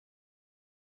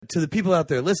To the people out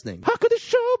there listening, How could the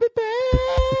show be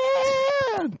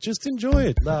bad? Just enjoy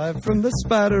it. live from the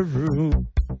Spider Room.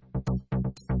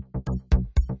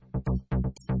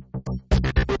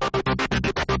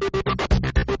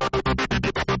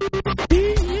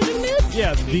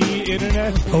 Yeah, the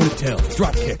internet. Ponytail,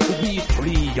 dropkick. We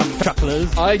three young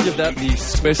chucklers. I give that the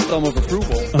Swiss thumb of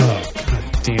approval. Oh,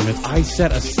 God damn it. I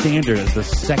set a standard as the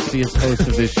sexiest host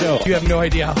of this show. You have no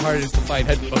idea how hard it is to find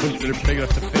headphones that are big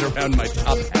enough to fit around my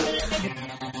top hat.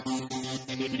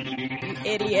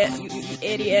 Idiot, you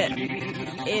idiot, you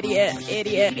idiot,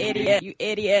 idiot, idiot, you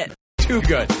idiot. Too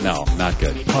good. No, not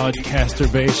good.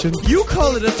 Podcasturbation. You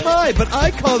call it a tie, but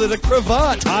I call it a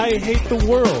cravat. I hate the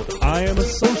world. I am a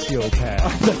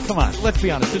sociopath. Come on. Let's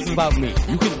be honest, this is about me.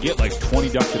 You can get like 20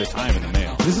 ducks at a time in the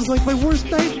mail. This is like my worst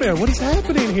nightmare. What is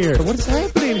happening here? What is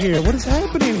happening here? What is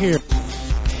happening here?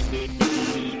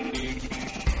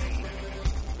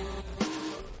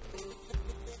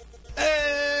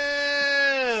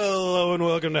 Hello and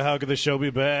welcome to How Could the Show Be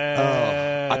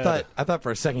Bad? I thought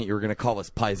for a second you were going to call us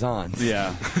paisans.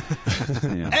 Yeah.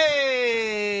 Yeah.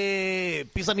 Hey,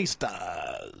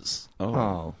 Pisanistas.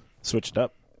 Oh, Switched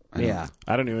up. yeah.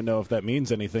 I don't even know if that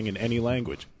means anything in any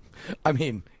language. I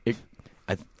mean,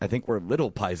 I think we're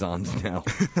little paisans now.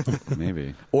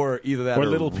 Maybe. Or either that Or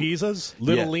little Pisas?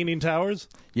 Little Yeah. leaning towers?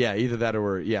 Yeah, either that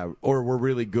or we're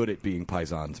really good at being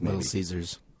paisans, maybe. Little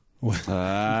Caesars. Oh,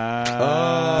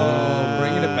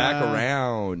 bringing it back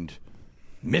around.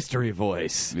 Mystery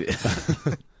voice.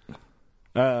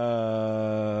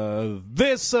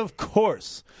 This, of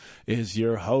course, is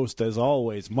your host, as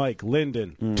always, Mike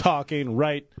Linden, talking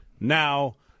right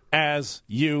now as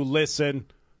you listen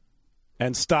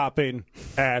and stopping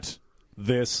at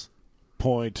this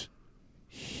point.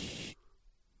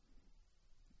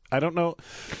 I don't know.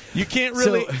 You can't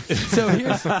really... So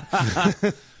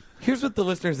here's what the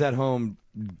listeners at home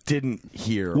didn't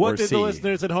hear What or did see. the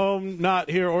listeners at home not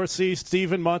hear or see?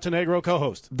 Stephen Montenegro,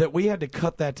 co-host. That we had to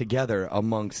cut that together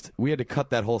we had to cut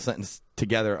that whole sentence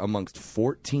together amongst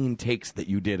 14 takes that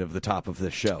you did of the top of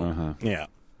this show. Uh-huh. Yeah.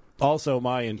 Also,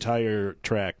 my entire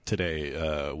track today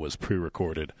was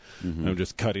pre-recorded. I'm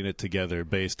just cutting it together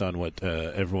based on what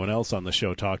everyone else on the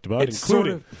show talked about, It's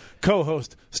including sort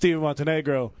co-host Stephen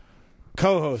Montenegro,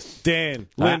 co-host Dan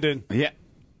Linden. Yeah.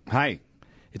 Hi.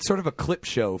 It's sort of a clip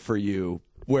show for you,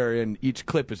 wherein each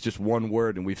clip is just one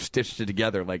word, and we've stitched it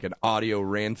together like an audio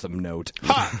ransom note.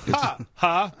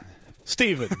 Ha!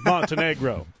 Stephen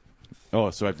Montenegro. Oh,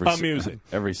 so Amusing.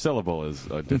 every syllable is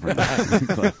a different.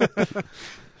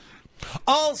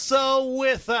 Also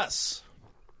with us,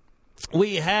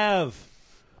 we have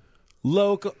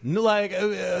local, like,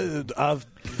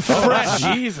 fresh.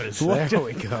 Jesus. There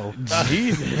we go.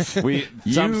 Jesus.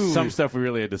 Some stuff we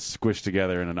really had to squish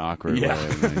together in an awkward way.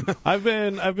 Like, I've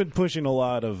been pushing a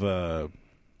lot of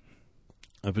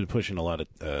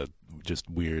just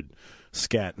weird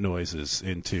scat noises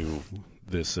into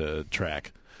this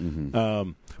track.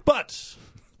 But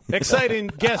exciting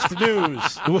guest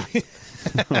news. oh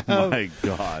my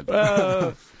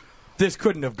God. This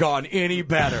couldn't have gone any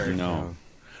better. No.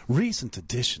 Recent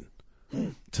addition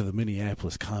to the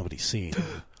Minneapolis comedy scene,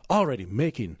 already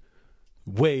making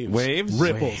waves,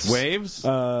 ripples, Waves?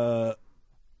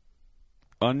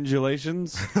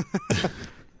 Undulations?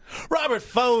 Robert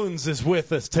Phones is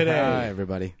with us today. Hi,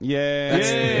 everybody.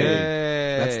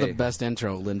 Yay. That's the best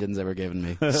intro Lyndon's ever given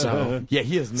me. So Yeah,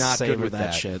 he is not savor good with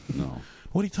that. shit. No.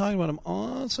 What are you talking about? I'm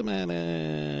awesome at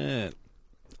it.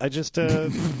 I just,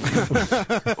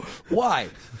 Why?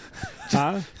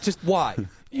 huh? Just why?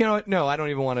 You know what? No, I don't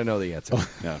even want to know the answer.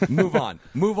 Yeah. Move on.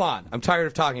 Move on. I'm tired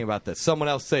of talking about this. Someone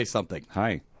else say something.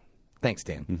 Hi. Thanks,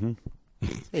 Dan.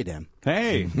 Hey, Dan.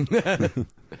 Hey.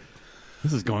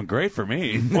 This is going great for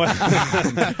me.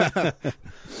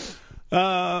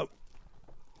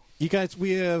 You guys,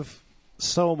 we have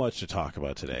so much to talk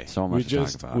about today. So much to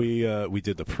talk about. We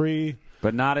did the pre.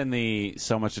 But not in the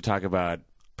so much to talk about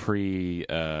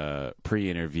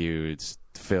pre-interviewed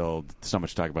filled so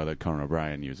much to talk about that Conan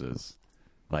O'Brien uses.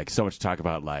 Like so much to talk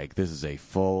about like this is a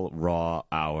full raw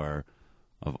hour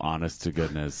of honest to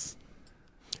goodness.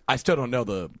 I still don't know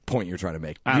the point you're trying to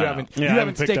make. I don't know. Yeah, I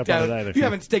haven't picked up on it either. You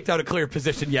haven't staked out a clear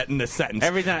position yet in this sentence.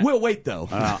 Every time- We'll wait though.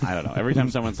 I don't know. Every time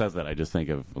someone says that, I just think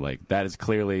of like that is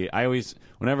clearly. I always,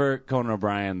 whenever Conan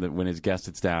O'Brien, when his guest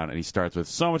sits down and he starts with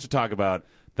so much to talk about,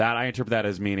 that I interpret that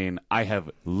as meaning I have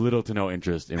little to no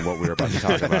interest in what we're about to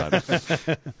talk about.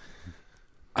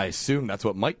 I assume that's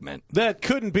what Mike meant. That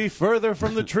couldn't be further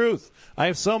from the truth. I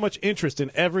have so much interest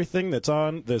in everything that's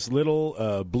on this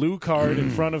little blue card in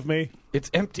front of me.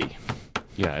 It's empty.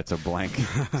 Yeah, it's a blank.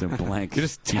 It's a blank. You're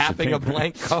just piece of tapping a paper.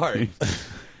 blank card.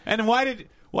 And why did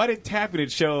Why did tapping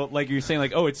it show like you're saying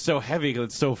like, oh, it's so heavy because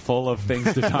it's so full of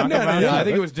things to talk about? I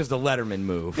think it was just a Letterman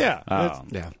move. Yeah, Oh.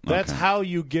 that's Okay. how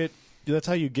you get. That's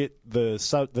how you get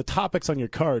the topics on your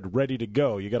card ready to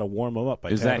go. You got to warm them up. By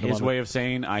Is that tapping them his on way of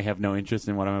saying I have no interest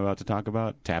in what I'm about to talk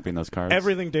about? Tapping those cards.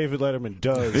 Everything David Letterman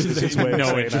does is his way of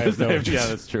saying I have no interest. Yeah,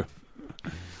 that's true.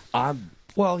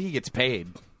 Well, he gets paid,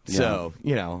 so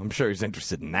I'm sure he's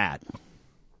interested in that.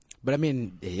 But I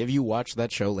mean, have you watched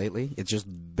that show lately? It's just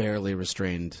barely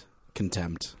restrained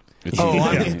contempt. It Oh, seems,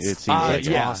 I mean, it seems like it's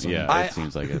it. awesome. Yeah, it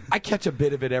seems like it. I catch a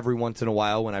bit of it every once in a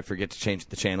while when I forget to change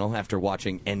the channel after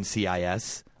watching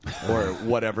NCIS or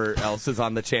whatever else is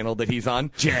on the channel that he's on.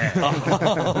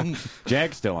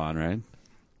 Jag's still on, right?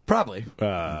 Probably.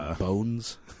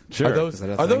 Bones. Sure. Are those Is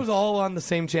that a are thing? those all on the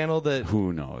same channel that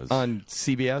Who knows? on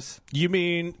CBS? You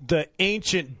mean the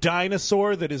ancient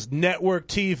dinosaur that is network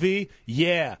TV?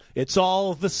 Yeah, it's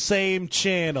all the same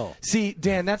channel. See,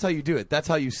 Dan, that's how you do it. That's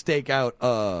how you stake out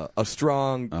a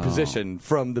strong position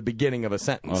from the beginning of a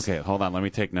sentence. Okay, hold on. Let me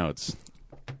take notes.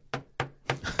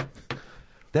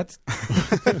 That's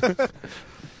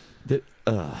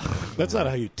That's not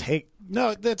how you take.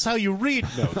 No, that's how you read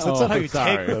notes. That's not how you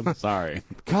sorry. take them. Sorry,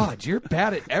 God, you're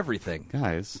bad at everything.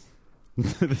 guys.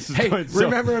 This is Hey, going so-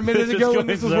 remember a minute this is ago when going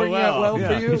this was so working out well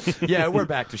Yeah. for you? Yeah, we're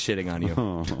back to shitting on you.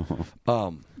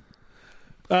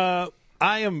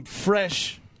 I am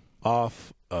fresh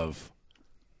off of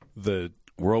the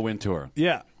Whirlwind tour.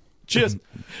 just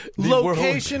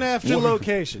location after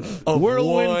location. A Of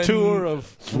whirlwind one- tour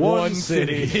of one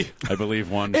city. I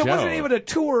believe one It show. wasn't even a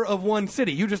tour of one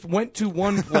city. You just went to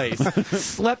one place,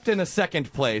 slept in a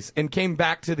second place, and came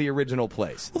back to the original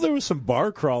place. Well, there was some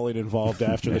bar crawling involved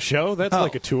after the show. That's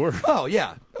like a tour. Oh,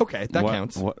 yeah. Okay, that what,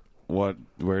 counts. What?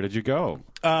 Where did you go?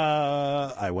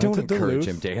 I went Don't to encourage Duluth.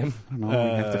 him, Dan. No, we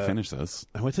have to finish this.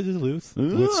 I went to Duluth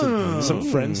with some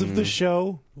friends of the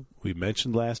show. We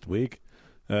mentioned last week.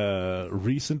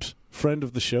 Recent friend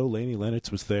of the show, Lainey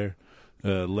Lennox, was there.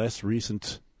 Less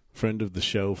recent friend of the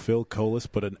show, Phil Colas,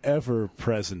 but an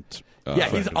ever-present. Yeah,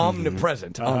 he's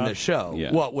omnipresent on this show.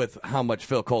 Yeah. What with how much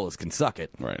Phil Colas can suck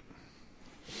it. Right.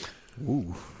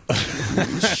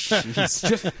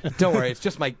 Just don't worry. It's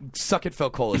just my suck it. Phil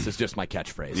Colas is just my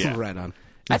catchphrase. Yeah. Right on.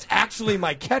 That's actually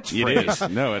my catchphrase. It is.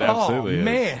 No, it absolutely oh, is.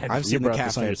 man. I've seen the brought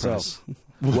this on cafe yourself.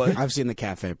 press. What? I've seen the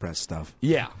cafe press stuff.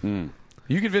 Yeah.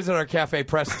 You can visit our Cafe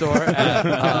Press store.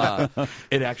 At,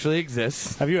 it actually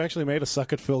exists. Have you actually made a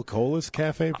Suck at Phil Colas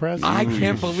cafe press? I can't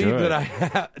you believe should.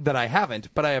 that I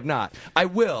haven't, but I have not. I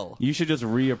will. You should just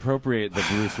reappropriate the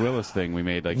Bruce Willis thing we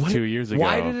made like 2 years ago.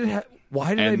 Why did it? Why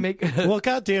did I And- make? Well,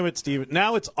 God damn it, Steven.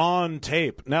 Now it's on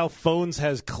tape. Now Phones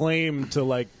has claim to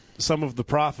like some of the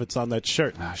profits on that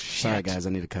shirt. Sorry, guys, I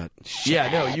need a cut.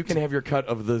 Yeah, no. You can have your cut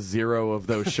of the 0 of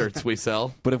those shirts we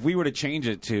sell. But if we were to change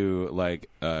it to like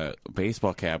a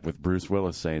baseball cap with Bruce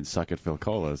Willis saying "Suck it, Phil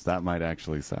Colas," that might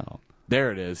actually sell.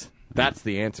 There it is. That's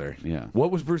the answer. Yeah.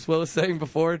 What was Bruce Willis saying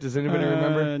before? Does anybody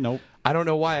remember? Nope. I don't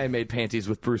know why I made panties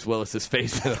with Bruce Willis's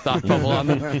face and a thought bubble on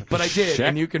them, but I did. Check.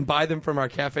 And you can buy them from our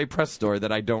Cafe Press store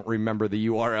that I don't remember the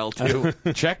URL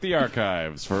to. Check the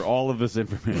archives for all of this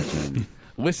information.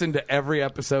 Listen to every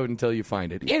episode until you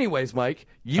find it. Anyways, Mike,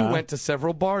 you went to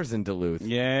several bars in Duluth.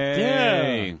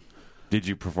 Yay! Yeah. Did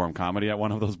you perform comedy at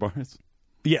one of those bars?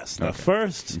 Yes, the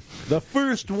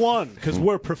first one, because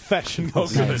we're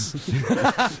professionals.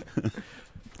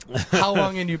 How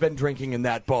long had you been drinking in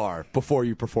that bar before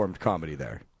you performed comedy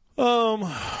there?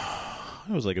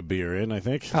 It was like a beer in, I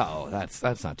think. Oh, that's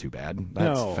not too bad.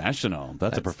 That's, No. Professional.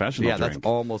 That's a professional Yeah, drink. that's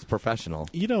almost professional.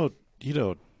 You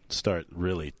don't start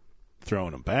really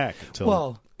throwing them back until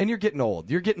Well, and you're getting old.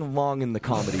 You're getting long in the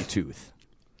comedy tooth.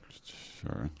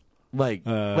 Sure. Like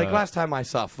last time I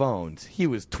saw Phones, he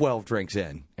was 12 drinks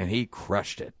in, and he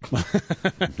crushed it.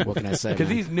 What can I say? 'Cause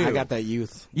man? he's new. I got that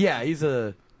youth. Yeah, he's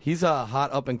a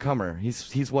hot up and comer.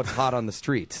 He's what's hot on the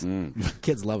streets.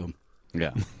 Kids love him.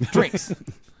 Yeah. Drinks.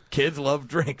 Kids love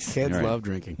drinks. Kids Right. love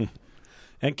drinking.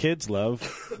 and kids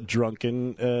love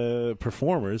drunken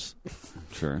performers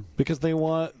Sure. because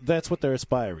that's what they're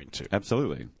aspiring to.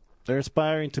 Absolutely. They're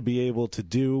aspiring to be able to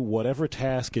do whatever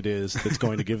task it is that's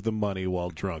going to give them money while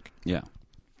drunk. Yeah.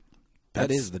 That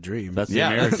is the dream. That's the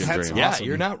Yeah, American that's dream. yeah. awesome.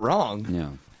 You're not wrong. Yeah.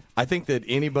 I think that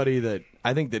anybody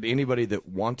that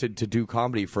wanted to do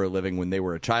comedy for a living when they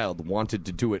were a child wanted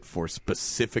to do it for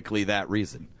specifically that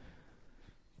reason,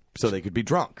 so they could be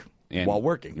drunk And- while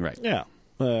working. Right. Yeah.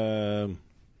 So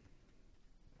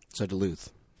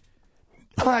Duluth.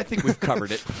 I think we've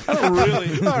covered it.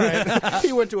 Really? All right.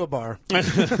 He went to a bar.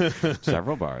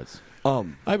 Several bars.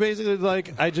 I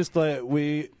basically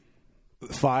we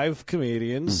 5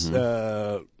 comedians,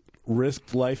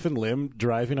 risked life and limb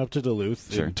driving up to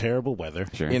Duluth Sure. in terrible weather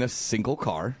Sure. In a single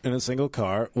car. in a single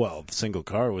car. Well, the single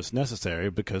car was necessary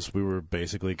because we were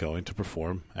basically going to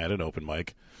perform at an open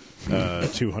mic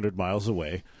 200 miles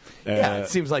away. Yeah, it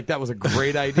seems like that was a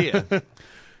great idea.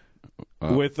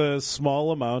 With a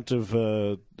small amount of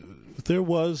there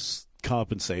was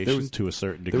compensation to a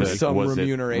certain degree. was some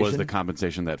remuneration. Was the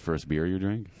compensation that first beer you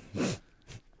drank?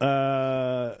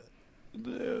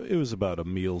 It was about a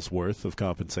meal's worth of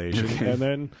compensation, and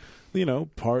then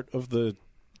part of the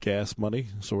gas money,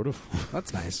 sort of.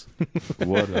 That's nice.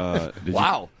 What? Did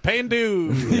Wow. Paying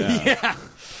dues. Yeah.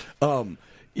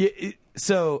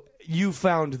 So you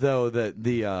found though that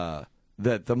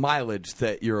the mileage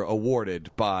that you're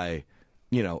awarded by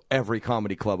every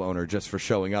comedy club owner just for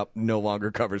showing up no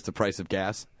longer covers the price of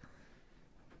gas.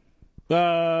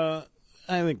 I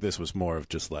think this was more of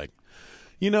just like,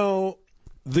 the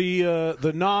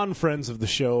non-friends of the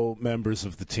show members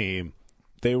of the team,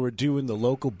 they were doing the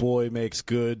local boy makes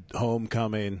good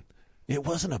homecoming. It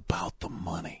wasn't about the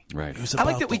money. Right. It was I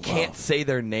about like that we the can't love. say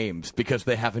their names because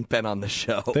they haven't been on the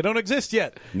show. They don't exist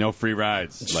yet. No free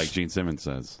rides, like Gene Simmons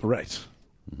says. Right.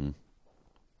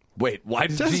 Wait, why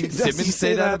did Does Gene he- does he Simmons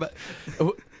say say that? that?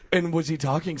 About, and was he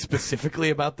talking specifically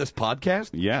about this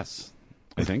podcast? Yes,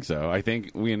 I think so. I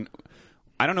think I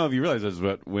don't know if you realize this,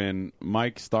 but when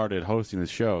Mike started hosting the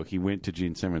show, he went to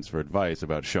Gene Simmons for advice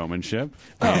about showmanship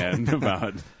and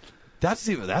about That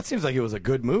seems like it was a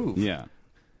good move. yeah.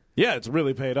 Yeah, it's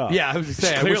really paid off. Yeah, I was just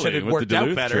saying, I wish it Clearly, had with worked the out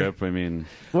Duluth better. trip, I mean,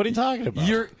 What are you talking about?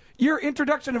 Your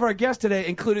introduction of our guest today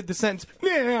included the sentence.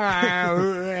 yeah,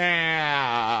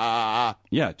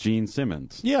 Gene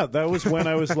Simmons. Yeah, that was when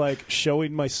I was like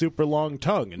showing my super long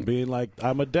tongue and being like,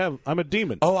 I'm a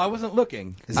demon. Oh, I wasn't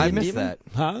looking. Is he I a missed demon? that.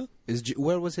 Huh?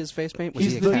 Where was his face paint? Was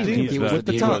He's he a the cat? demon. He was the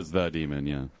the he tongue. demon. was the demon.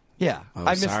 Yeah. Yeah, Oh, I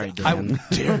missed sorry, that.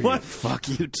 Dan. What? Fuck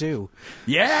you too.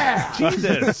 Yeah,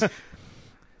 Jesus.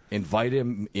 invite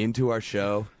him into our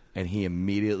show, and he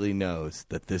immediately knows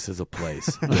that this is a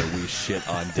place where we shit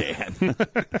on Dan.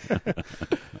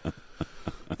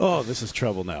 Oh, this is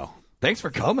trouble now. Thanks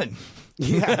for coming.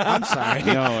 Yeah, I'm sorry.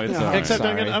 No, it's all right. Except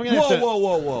I'm sorry. gonna have to.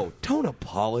 Whoa! Don't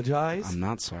apologize. I'm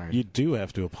not sorry. You do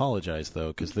have to apologize, though,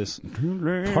 because this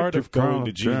part of going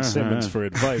to Gene Simmons for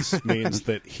advice means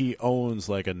that he owns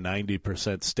like a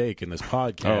 90% stake in this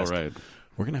podcast. Oh, right.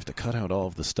 We're going to have to cut out all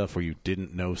of the stuff where you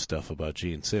didn't know stuff about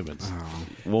Gene Simmons.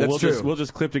 Well, That's true. we'll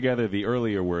just clip together the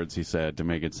earlier words he said to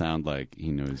make it sound like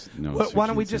he knows. Why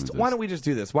don't we just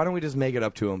do this? Why don't we just make it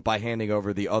up to him by handing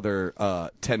over the other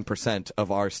 10%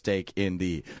 of our stake in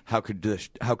the how could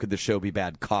the show be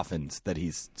bad coffins that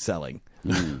he's selling?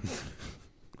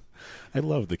 I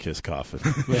love the Kiss coffin.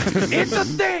 It's a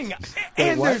thing,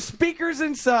 and there's speakers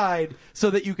inside so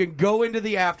that you can go into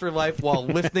the afterlife while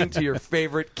listening to your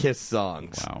favorite Kiss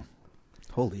songs. Wow.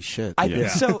 Holy shit.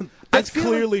 So That's I feel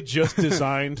clearly just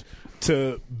designed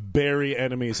to bury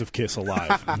enemies of Kiss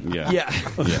alive. Yeah.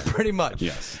 Yeah, pretty much.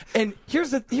 Yes. And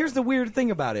here's the weird thing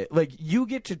about it. Like, you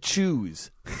get to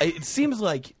choose. It seems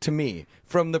like, to me,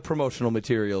 from the promotional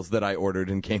materials that I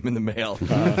ordered and came in the mail,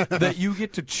 that you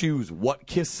get to choose what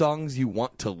Kiss songs you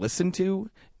want to listen to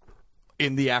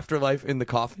in the afterlife, in the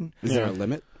coffin. Is there a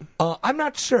limit? I'm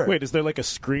not sure. Wait, is there like a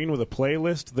screen with a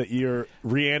playlist that your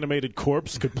reanimated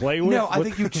corpse could play with? No, I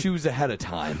think you choose ahead of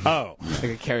time. Oh. Like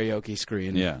a karaoke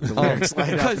screen. Yeah. The lyrics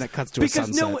light up and it cuts to a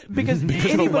sunset. Because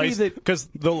anybody that Because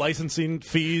the licensing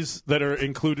fees that are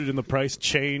included in the price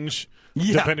change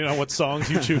Yeah. depending on what songs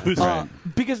you choose.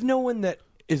 because no one that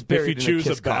is If buried you in choose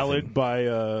Kiss a ballad coffin,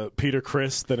 by Peter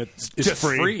Criss, then it's just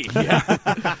free. Yeah.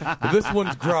 This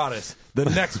one's gratis. The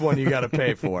next one you got to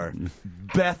pay for.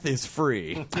 Beth is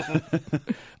free.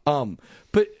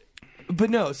 But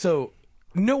no. So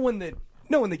no one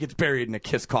that gets buried in a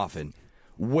Kiss coffin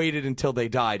waited until they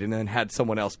died and then had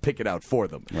someone else pick it out for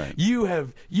them. Right. You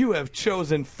have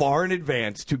chosen far in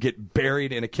advance to get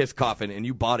buried in a Kiss coffin, and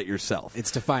you bought it yourself. It's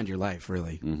defined your life,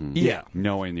 really. Yeah.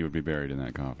 Knowing you would be buried in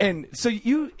that coffin. And so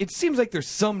it seems like there's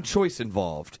some choice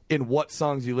involved in what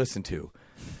songs you listen to.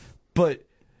 But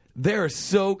they're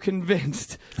so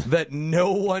convinced that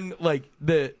no one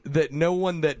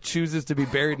that chooses to be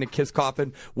buried in a Kiss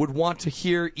coffin would want to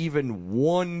hear even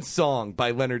one song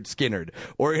by Leonard Skinner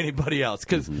or anybody else.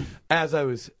 Because as I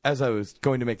was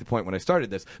going to make the point when I started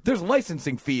this, there's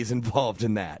licensing fees involved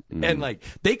in that, and like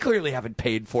they clearly haven't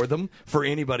paid for them for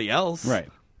anybody else. Right.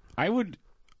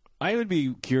 I would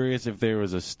be curious if there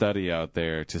was a study out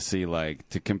there to see, like,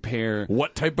 to compare.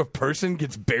 What type of person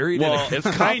gets buried in a Kiss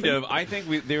coffin? Kind of. I think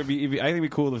it'd be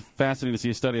cool, fascinating to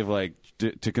see a study of, like,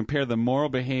 to compare the moral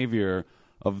behavior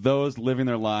of those living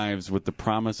their lives with the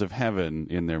promise of heaven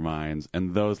in their minds,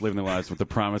 and those living their lives with the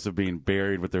promise of being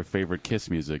buried with their favorite Kiss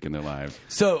music in their lives.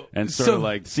 And sort of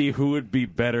like see who would be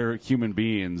better human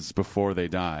beings before they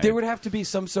die. There would have to be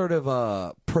some sort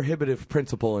of prohibitive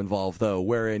principle involved, though,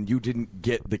 wherein you didn't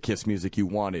get the Kiss music you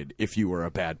wanted if you were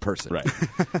a bad person. Right.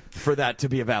 For that to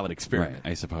be a valid experiment.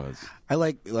 Right, I suppose. I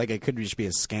like it could just be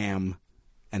a scam,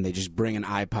 and they just bring an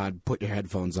iPod, put your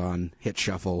headphones on, hit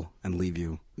shuffle, and leave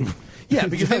you. Yeah,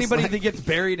 because anybody that gets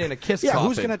buried in a Kiss coffin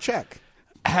who's going to check?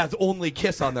 has only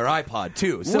Kiss on their iPod,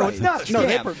 too. So Right. it's not a No,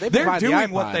 scam. they They're provide the doing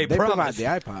iPod. what they provide promised. the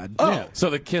iPod. Oh. Yeah.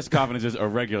 So the Kiss coffin is just a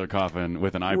regular coffin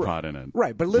with an iPod in it.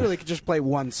 Right, but literally could just play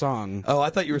one song. Oh, I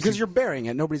thought you were Because you're burying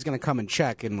it. Nobody's going to come and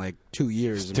check in like 2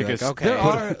 years and be Stick like, a- okay, there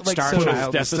are, like, Star so-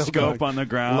 Child Put a is still stethoscope going. on the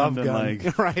ground Love and gun.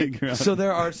 like Right. figure out- So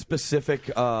there are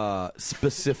specific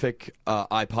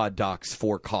iPod docks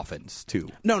for coffins, too.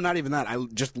 No, not even that.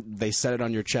 They set it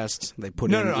on your chest. They put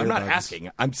it No, in I'm not earbuds.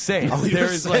 asking. I'm saying Oh, you're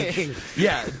there is saying. like,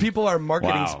 yeah, people are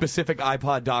marketing Wow. specific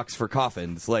iPod docks for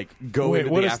coffins, like go Wait,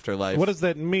 into what the is- afterlife. What does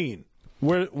that mean?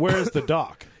 Where is the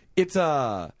dock? It's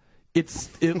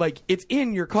it's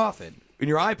in your coffin. And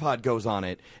your iPod goes on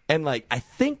it, and like I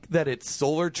think that it's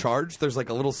solar charged. There's like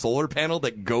a little solar panel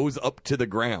that goes up to the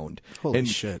ground Holy and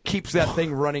shit. keeps that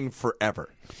thing running forever.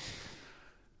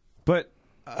 But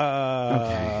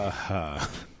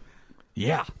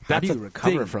Yeah, How that's do a you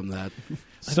recover thing. from that?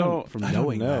 So From I don't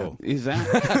knowing know. is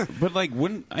that? But like,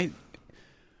 wouldn't I?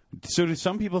 So do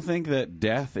some people think that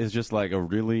death is just like a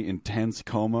really intense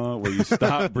coma where you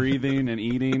stop breathing and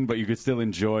eating, but you could still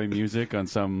enjoy music on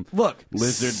some Look,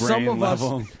 lizard some brain of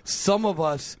level? us, some of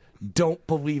us don't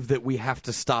believe that we have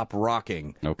to stop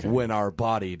rocking Okay. when our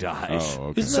body dies. Oh,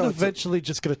 okay. Isn't that eventually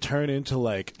just going to turn into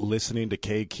like listening to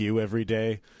KQ every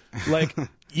day? Like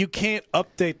you can't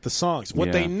update the songs. What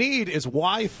Yeah. they need is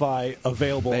Wi-Fi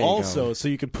available There you also, go. so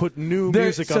you can put new There-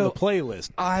 music on so- the playlist.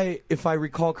 If I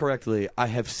recall correctly, I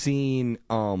have seen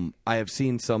some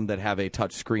that have a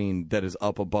touch screen that is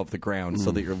up above the ground,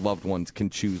 so that your loved ones can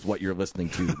choose what you're listening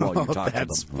to while you're talking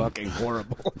That's to them. fucking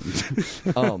horrible.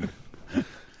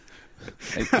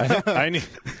 I need.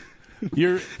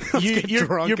 You're Drunk you're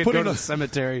and putting go to a the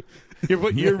cemetery.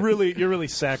 you're really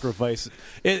sacrificing.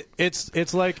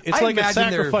 It's like a imagine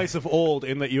sacrifice of old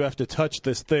in that you have to touch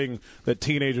this thing that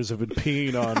teenagers have been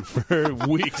peeing on for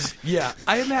weeks. Yeah,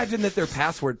 I imagine that they're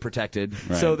password protected,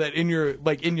 so that in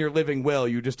your living will,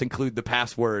 you just include the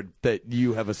password that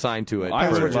you have assigned to it. I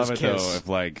Password would love just it though Kiss. if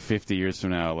like 50 years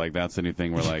from now, like that's the new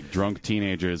thing where like drunk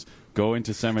teenagers go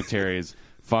into cemeteries,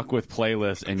 fuck with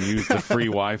playlists, and use the free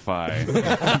Wi-Fi.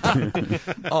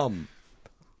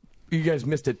 You guys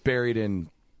missed it buried in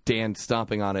Dan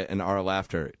stomping on it and our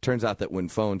laughter. It turns out that when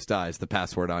Phones dies, the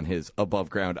password on his above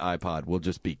ground iPod will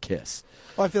just be Kiss.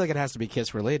 Well, I feel like it has to be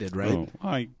Kiss related, right? Oh,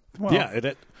 well,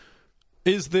 Yeah,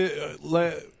 is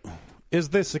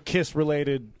this a Kiss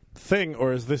related thing,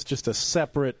 or is this just a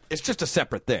separate? It's just a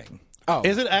separate thing. Oh,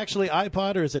 Is it actually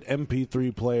iPod or is it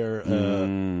MP3 player?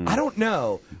 I don't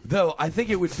know, though. I think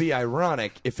it would be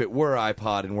ironic if it were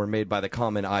iPod and were made by the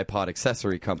common iPod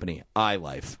accessory company,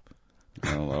 iLife,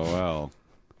 LOL.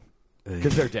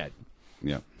 because they're dead.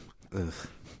 Yeah.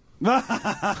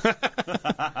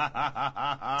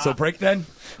 So break then.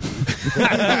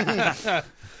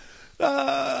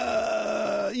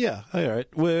 Yeah, all right.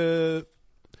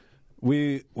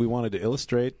 We wanted to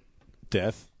illustrate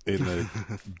death in the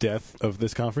death of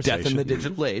this conversation. Death in the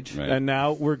digital age. Right. And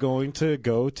now we're going to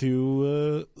go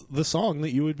to the song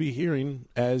that you would be hearing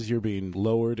as you're being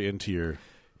lowered into your.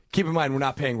 Keep in mind, we're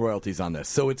not paying royalties on this,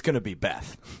 so it's going to be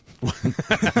Beth.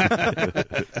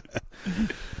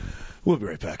 We'll be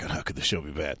right back on How Could the Show Be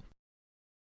Bad?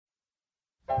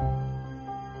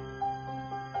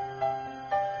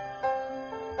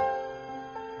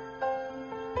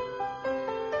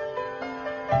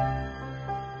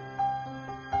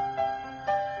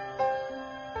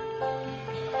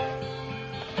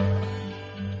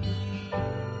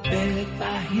 Beth,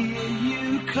 I hear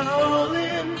you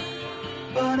calling,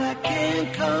 but I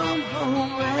can't come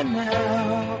home right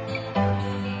now.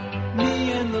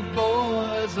 Me and the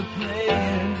boys are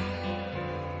playing,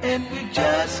 and we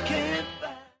just can't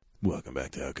find. Welcome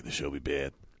back to How Could the Show Be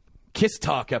Bad? Kiss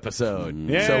Talk episode.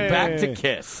 Yay. So back to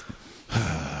Kiss.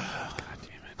 God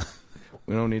damn it.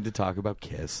 We don't need to talk about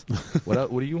Kiss. What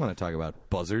do you want to talk about?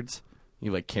 Buzzards?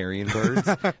 You like carrying birds?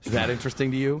 Is that interesting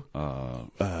to you?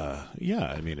 Yeah,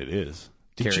 I mean it is.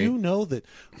 Did Carrie? you know that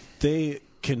they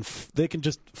can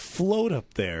just float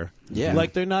up there? Yeah.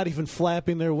 Like they're not even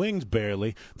flapping their wings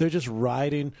barely. They're just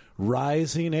riding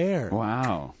rising air.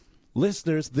 Wow.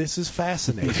 Listeners, this is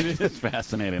fascinating. It is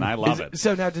fascinating. I love it.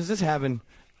 So now, does this happen?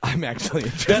 I'm actually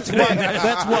interested.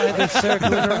 That's why they're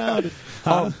circling around.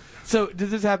 So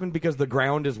does this happen because the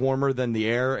ground is warmer than the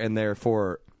air, and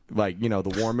therefore,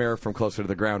 the warm air from closer to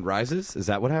the ground rises? Is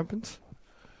that what happens?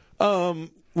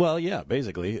 Well, yeah,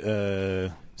 basically.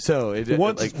 So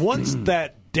Once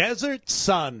that desert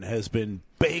sun has been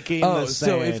baking the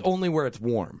sand. So it's only where it's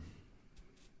warm.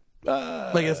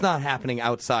 It's not happening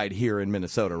outside here in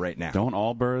Minnesota right now. Don't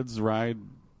all birds ride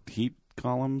heat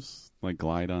columns? Like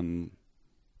glide on...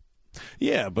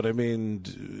 Yeah, but I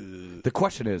mean... The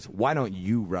question is, why don't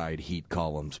you ride heat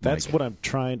columns, Mike? That's what I'm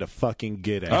trying to fucking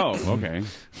get at. Oh, okay.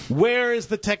 Where is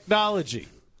the technology?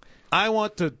 I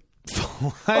want to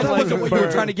fly that like wasn't a what you were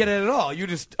bird. trying to get at all. You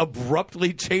just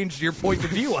abruptly changed your point of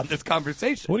view on this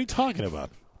conversation. What are you talking about?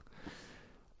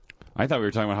 I thought we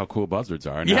were talking about how cool buzzards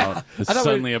are. Yeah, Now it's I thought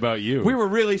suddenly about you. We were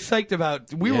really psyched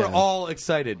about. We were Yeah. all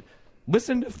excited.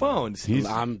 Listen to phones.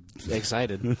 I'm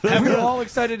excited. We were all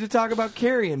excited to talk about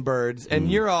carrion birds,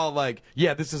 and you're all like,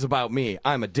 "Yeah, this is about me.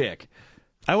 I'm a dick."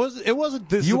 It wasn't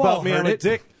this You about all me. heard I'm a it.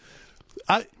 dick.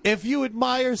 If you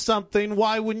admire something,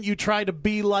 why wouldn't you try to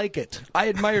be like it? I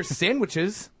admire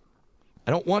sandwiches.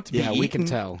 I don't want to be Yeah, we can eaten.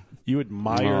 tell. You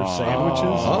admire sandwiches?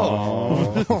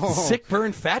 Oh, sick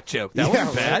burn fat joke. That Yeah,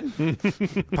 wasn't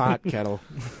bad. Pot kettle.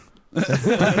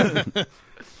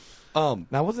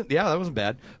 That wasn't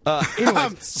bad.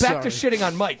 Anyways, back to shitting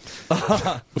on Mike.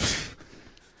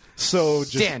 So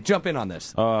just Dan, jump in on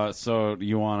this. So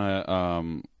you want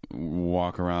to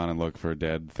walk around and look for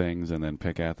dead things and then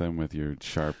pick at them with your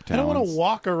sharp I don't talons? want to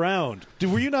walk around.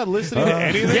 Were you not listening to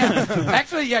anything?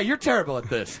 Actually, you're terrible at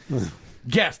this.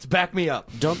 Guest, back me up.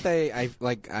 Don't they?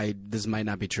 This might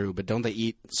not be true, but don't they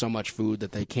eat so much food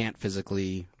that they can't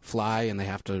physically fly, and they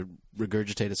have to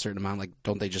regurgitate a certain amount? Like,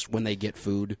 don't they just when they get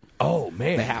food, Oh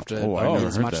man, they have to I eat never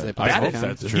as heard much as that. they I possibly hope can?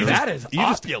 that's true. That is You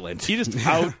just- opulent.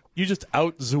 You just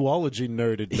out zoology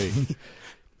nerded me.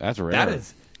 That's rare.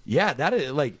 That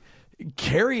is like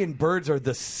carrion birds are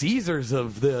the Caesars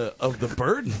of the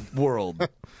bird world.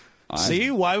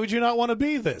 See, why would you not want to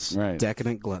be this? Right.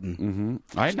 Decadent glutton.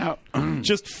 I now.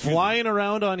 Just flying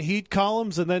around on heat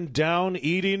columns and then down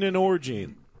eating an orgy.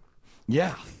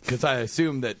 Yeah, because I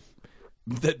assume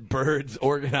that birds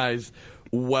organize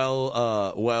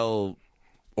well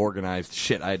organized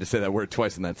shit. I had to say that word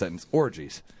twice in that sentence.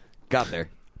 Orgies. Got there.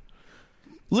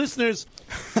 Listeners,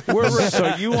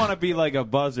 So you want to be like a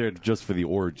buzzard just for the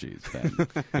orgies? Then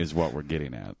is what we're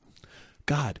getting at.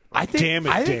 God, I think, damn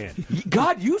it, Dan.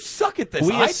 God, you suck at this.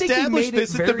 We I think he established made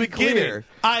this it at the very beginning. clear.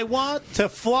 I want to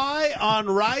fly on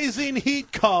rising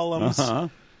heat columns.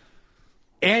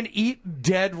 And eat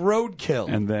dead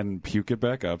roadkill. And then puke it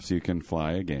back up so you can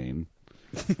fly again.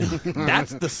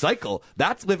 That's the cycle.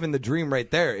 That's living the dream right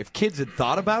there. If kids had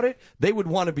thought about it, they would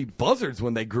want to be buzzards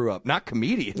when they grew up, not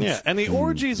comedians. Yeah, and the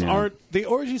orgies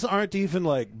aren't even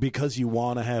like because you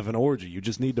want to have an orgy. You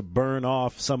just need to burn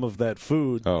off some of that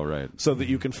food Oh, right. so that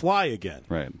you can fly again.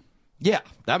 Right. Yeah,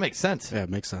 that makes sense. Yeah, it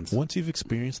makes sense. Once you've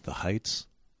experienced the heights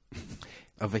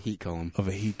Of a heat column. of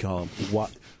a heat column,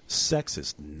 sex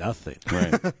is nothing.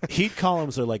 Right. Heat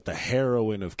columns are like the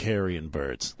heroin of carrion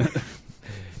birds.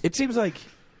 It seems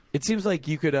like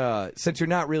you could, since you're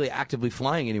not really actively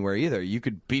flying anywhere either, you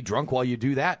could be drunk while you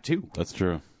do that too. That's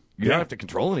true. You don't have to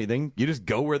control anything. You just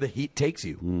go where the heat takes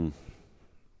you.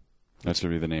 That should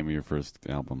be the name of your first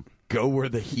album. Go where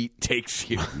the heat takes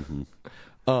you.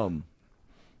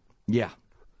 Yeah.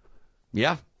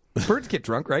 Birds get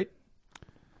drunk, right?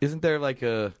 Isn't there like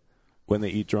a? When they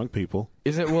eat drunk people.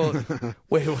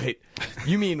 Wait.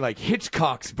 You mean like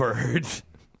Hitchcock's birds?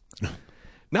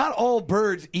 Not all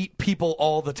birds eat people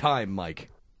all the time, Mike.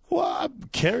 Well,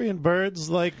 carrion birds,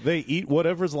 like, they eat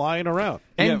whatever's lying around.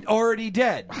 And already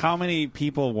dead. How many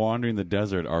people wandering the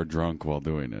desert are drunk while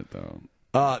doing it, though?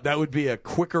 That would be a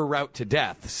quicker route to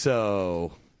death.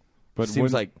 So, But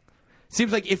seems like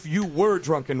if you were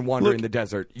drunk and wandering Look, the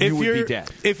desert, you would be dead.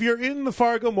 If you're in the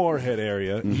Fargo-Moorhead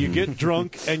area, you get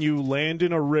drunk and you land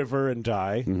in a river and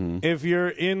die. If you're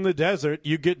in the desert,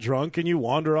 you get drunk and you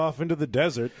wander off into the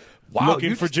desert looking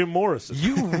you for just- Jim Morrison.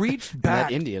 You reached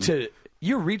back Indian.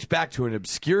 You reached back to an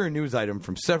obscure news item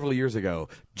from several years ago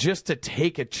just to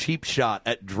take a cheap shot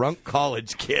at drunk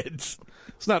college kids.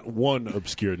 It's not one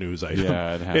obscure news item.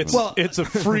 Yeah, it happens. It's a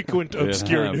frequent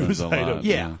obscure happens news a lot. item.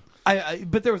 Yeah,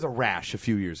 but there was a rash a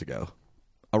few years ago.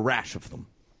 A rash of them.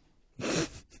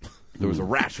 There was a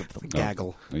rash of them.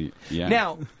 Gaggle.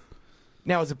 Yeah.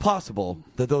 Now, is it possible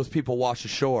that those people wash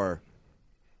ashore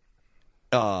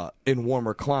in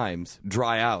warmer climes,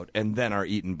 dry out, and then are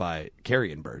eaten by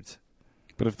carrion birds?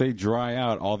 But if they dry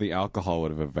out, all the alcohol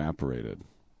would have evaporated.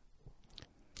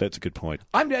 That's a good point.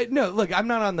 I'm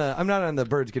not on the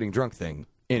birds getting drunk thing.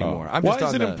 anymore. I'm Why just is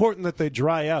on it the- important that they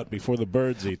dry out before the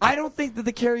birds eat them? I don't think that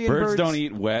the carrion Birds don't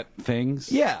eat wet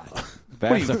things. Yeah.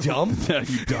 That's What are you, dumb?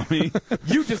 you dummy.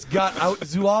 You just got out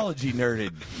zoology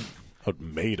nerded. Out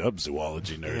made up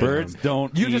zoology nerd. Birds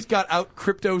don't. You eat, just got out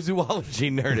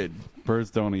cryptozoology nerded. Birds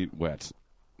don't eat wet.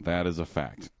 That is a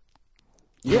fact.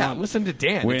 Yeah, listen to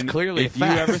Dan. It's clearly if a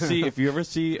fact. if you ever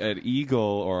see an eagle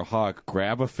or a hawk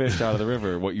grab a fish out of the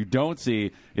river, what you don't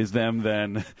see is them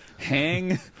then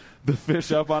hang the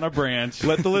fish up on a branch.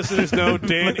 Let the listeners know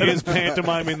Dan is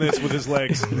pantomiming this with his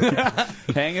legs.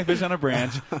 Hang a fish on a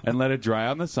branch and let it dry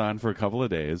out in the sun for a couple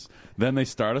of days. Then they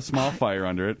start a small fire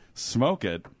under it, smoke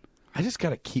it. I just got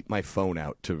to keep my phone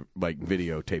out to like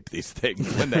videotape these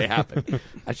things when they happen.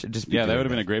 I should just be Yeah, that doing would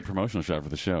have been a great promotional shot for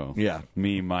the show. Yeah.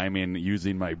 Me miming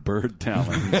using my bird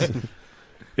talents.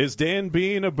 Is Dan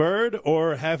being a bird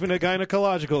or having a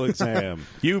gynecological exam?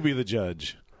 You be the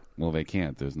judge. Well, they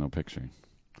can't. There's no picture.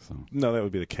 So. No, that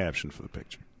would be the caption for the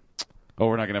picture. Oh,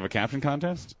 we're not going to have a caption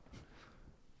contest?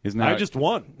 Isn't that I just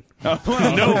won. no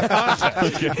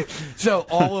contest. So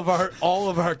all of our all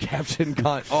of our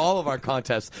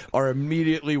contests are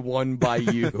immediately won by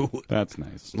you. That's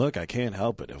nice. Look, I can't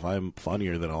help it if I'm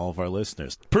funnier than all of our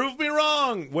listeners. Prove me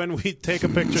wrong when we take a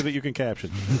picture that you can caption.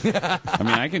 I mean,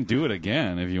 I can do it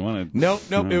again if you want to. Nope,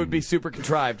 it would be super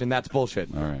contrived, and that's bullshit.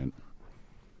 All right.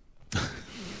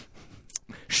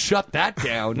 Shut that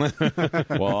down.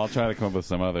 Well, I'll try to come up with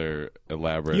some other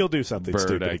elaborate. You'll do something bird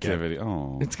stupid again. activity.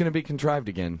 Oh, It's going to be contrived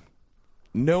again.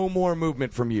 No more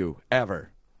movement from you ever.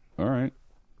 all right.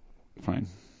 Fine.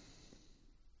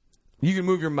 You can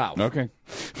move your mouth Okay.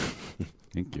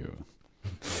 Thank you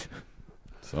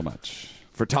so much.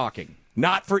 for talking,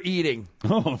 not for eating.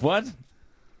 Oh, what?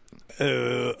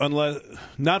 Unless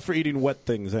not for eating wet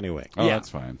things anyway. Oh, Yeah. that's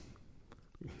fine.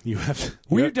 You have to.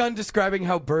 Were you done describing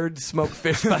how birds smoke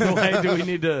fish? By the way, do we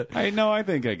need to? I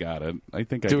think I got it. I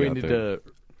think I Do we got need there. to?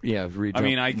 Yeah,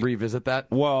 revisit that.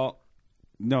 Well,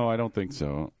 no, I don't think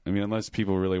so. I mean, unless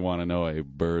people really want to know a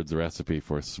bird's recipe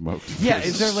for smoked fish. Yeah,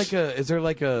 is there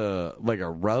like a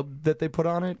rub that they put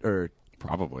on it, or?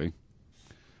 Probably.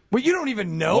 Well, you don't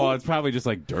even know. Well, it's probably just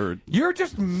like dirt. You're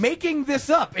just making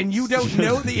this up, and you don't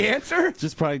know the answer.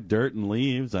 Just probably dirt and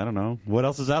leaves. I don't know. What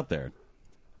else is out there?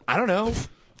 I don't know.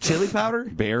 Chili powder,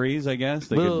 Berries, I guess.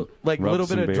 They little could like rub little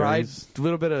bit some of dried, berries.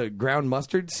 little bit of ground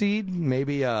mustard seed,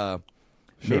 maybe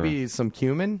maybe some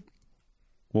cumin.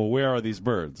 Well, where are these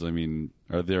birds? I mean,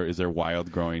 is there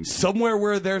wild growing? Somewhere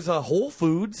where there's a Whole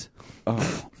Foods.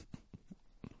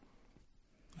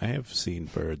 I have seen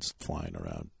birds flying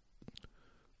around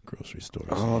grocery stores.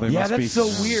 Oh, they Yeah, must that's be so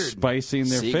weird. spicing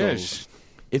their Seagulls. fish.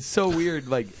 It's so weird.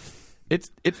 Like, it's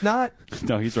not.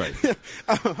 No, he's right.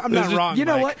 I'm not wrong. You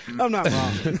know Mike. I'm not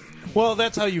wrong. Well,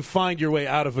 that's how you find your way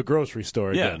out of a grocery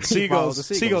store Yeah. again. You follow the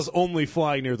Seagulls seagulls. only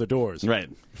fly near the doors. Right.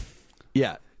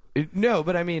 Yeah. No,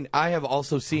 but I mean, I have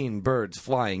also seen birds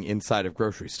flying inside of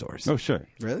grocery stores. Oh, sure.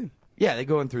 Really? Yeah, they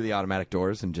go in through the automatic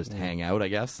doors and just hang out, I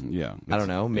guess. Yeah. I don't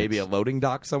know. Maybe a it's- loading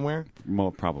dock somewhere.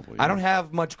 Well, probably. I don't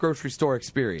have much grocery store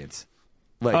experience.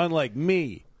 Like, Unlike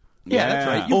me, yeah,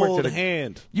 that's right. old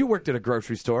hand. You worked at a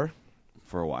grocery store.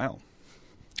 for a while.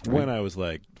 When I was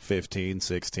like 15,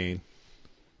 16.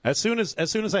 As soon as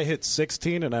I hit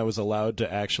 16 and I was allowed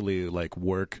to actually like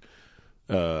work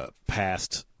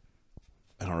past,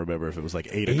 I don't remember if it was like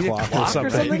 8 o'clock or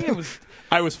something. It was,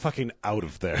 I was fucking out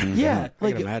of there. yeah,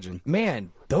 like can imagine.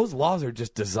 Man, those laws are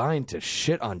just designed to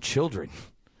shit on children.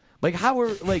 Like how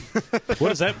are like What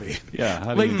does that mean? Yeah.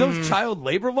 How do like you, those child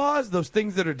labor laws, those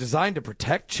things that are designed to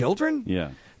protect children?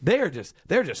 yeah. They're just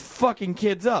fucking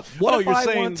kids up. What if you're I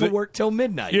saying want to that- work till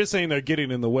midnight? You're saying they're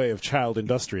getting in the way of child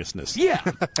industriousness. Yeah.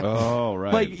 Oh,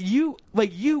 right.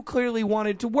 like you clearly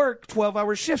wanted to work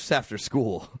 12-hour shifts after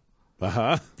school.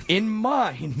 Uh-huh. In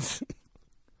mines.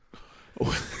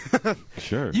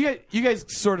 Sure. You guys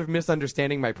sort of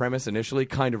misunderstanding my premise initially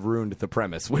kind of ruined the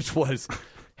premise, which was,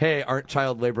 hey, aren't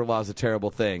child labor laws a terrible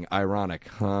thing? Ironic,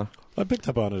 huh? I picked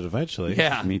up on it eventually.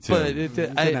 Yeah, Me too. But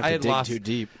I have to had dig lost too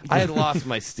deep. I had lost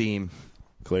my steam.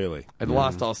 Clearly. I'd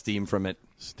lost all steam from it.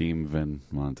 Steam Vin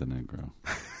Montenegro.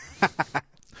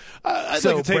 I'd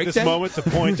So, like to take break this then? moment to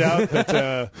point out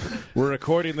that we're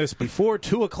recording this before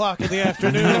 2 o'clock in the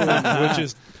afternoon, which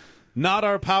is not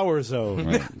our power zone.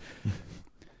 Right.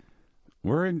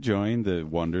 We're enjoying the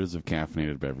wonders of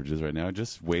caffeinated beverages right now.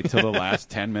 Just wait till the last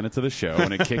 10 minutes of the show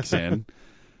and it kicks in, and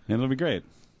it'll be great.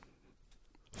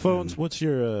 Phones, what's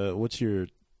your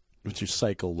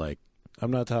cycle like? I'm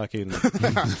not talking.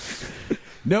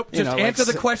 Nope, You just know, like answer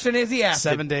the question as he asked.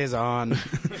 7 days on.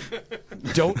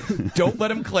 Don't let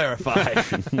him clarify.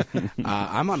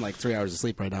 I'm on like 3 hours of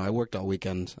sleep right now. I worked all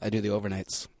weekend. I do the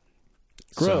overnights.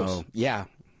 Gross. So, yeah,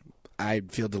 I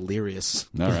feel delirious.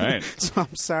 All right. So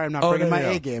I'm sorry, I'm not bringing my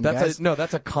A game, guys.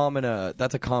 That's a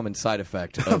common side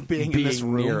effect of being in this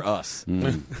room. near us.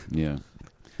 Yeah.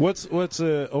 What's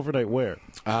overnight where?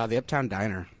 The Uptown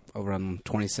Diner over on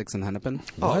 26th and Hennepin.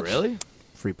 Oh, really?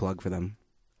 Free plug for them.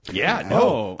 Yeah,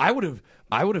 no. I would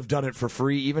have done it for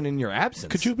free even in your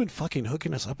absence. Could you have been fucking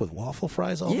hooking us up with waffle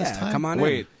fries all this Yeah, time? come on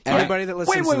Wait. in. Everybody that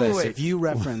listens Wait, to this, wait. if you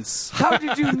reference... How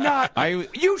did you not?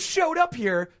 You showed up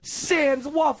here sans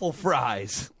waffle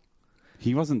fries.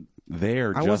 He wasn't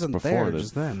there I just wasn't before there this.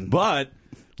 just then. But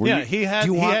Yeah, he had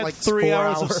Do you want, 3 4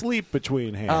 hours of hour- sleep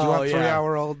between hands. Do you want yeah.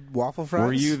 3-hour-old waffle fries?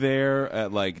 were you there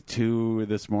at like 2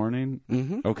 this morning?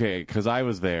 Mm-hmm. Okay, because I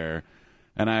was there.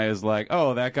 And I was like,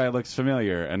 "Oh, that guy looks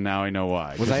familiar," and now I know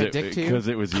why. Was I a dick to you? Because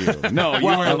it was you. No, you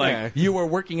Well, weren't okay. like. You were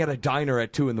working at a diner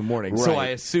at 2 a.m, so Right. I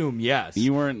assume yes.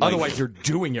 You weren't, like- Otherwise, you're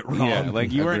doing it wrong. Yeah,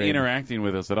 like you weren't Agreed. interacting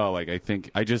with us at all. Like I think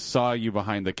I just saw you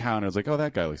behind the counter. I was like, "Oh,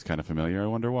 that guy looks kind of familiar. I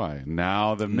wonder why."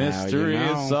 Now the Now mystery you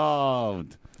know. is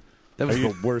solved. That was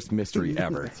the worst mystery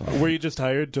ever. Were you just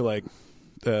hired to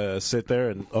sit there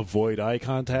and avoid eye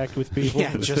contact with people?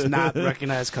 Yeah, just not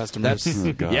recognize customers.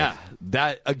 Oh, God. Yeah,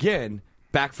 that again.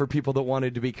 Back for people that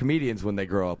wanted to be comedians when they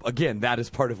grow up. Again, that is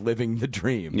part of living the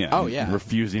dream. Yeah. Oh, yeah.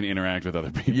 Refusing to interact with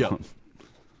other people. Yep.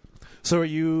 So are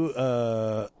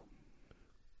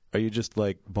you just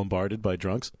bombarded by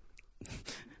drunks?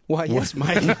 Well, yes,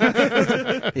 Mike.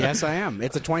 Yes, I am.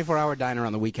 It's a 24-hour diner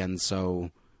on the weekends,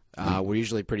 so we're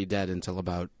usually pretty dead until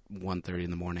about 1:30 in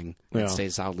the morning. Yeah. It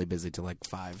stays solidly busy till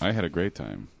 5. I had a great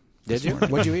time. Did you?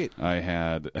 What'd you eat? I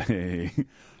had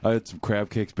some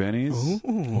crab cakes Benny's,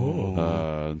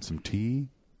 and some tea.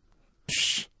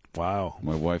 Wow.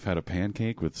 My wife had a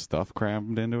pancake with stuff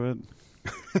crammed into it.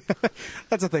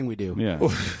 That's a thing we do. Yeah,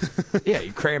 Yeah,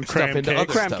 you cram stuff Cram into cakes.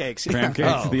 other Cram stuff. cakes. cram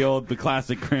yeah. cakes, the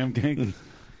classic cram cake.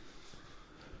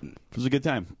 It was a good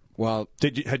time. Well,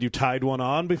 Had you tied one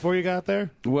on before you got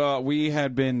there? Well, we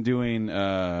had been doing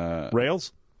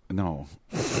Rails? no,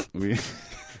 we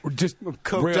Just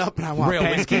coked real- up and I want real-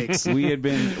 pancakes. we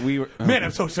were Man, I'm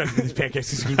so excited for these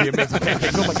pancakes. This is going to be amazing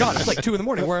pancakes. Oh my God, it's like 2 a.m.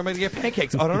 Where am I going to get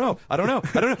pancakes? I don't know.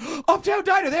 Uptown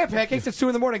Diner, they have pancakes. It's 2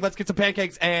 a.m. Let's get some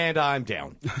pancakes, and I'm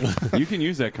down. You can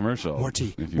use that commercial. More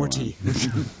tea. if you More want. tea.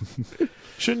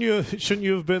 Shouldn't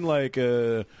you have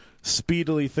been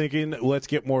speedily thinking, let's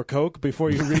get more Coke before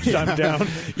you reached I'm down?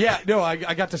 Yeah, no, I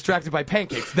got distracted by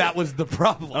pancakes. That was the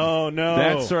problem. Oh, no.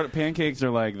 That sort of pancakes are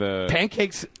like the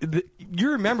Pancakes,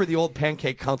 you remember the old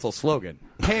Pancake Council slogan.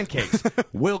 Pancakes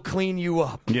will clean you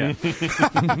up. yeah.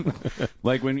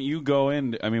 Like when you go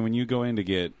in to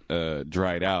get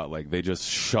dried out, like they just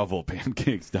shovel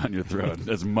pancakes down your throat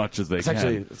as much as they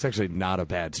can. It's actually not a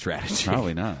bad strategy.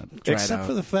 Probably not. Except out.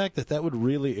 for the fact that would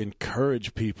really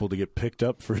encourage people to get picked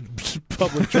up for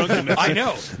public drunkenness. I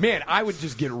know. Man, I would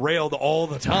just get railed all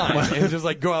the time and just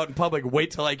go out in public, wait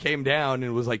till I came down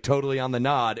and was totally on the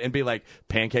nod and be like,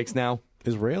 pancakes now?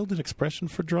 Is railed an expression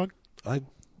for drunk? I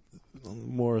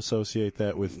more associate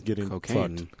that with getting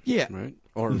Cocaine. fucked. Yeah. Right?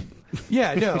 Or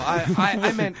Yeah, no,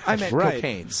 I meant right.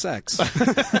 cocaine. Sex.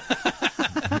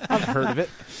 I've heard of it.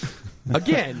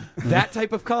 Again, that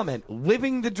type of comment,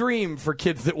 living the dream for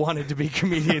kids that wanted to be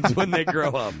comedians when they grow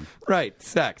up. Right,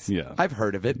 sex. Yeah. I've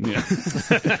heard of it. Yeah.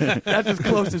 That's as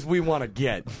close as we want to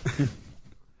get.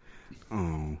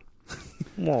 Oh.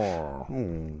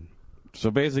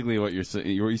 So basically, what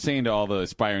you're saying to all the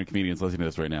aspiring comedians listening to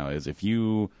this right now is, if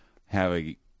you have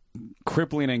a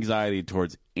crippling anxiety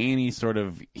towards any sort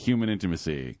of human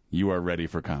intimacy, you are ready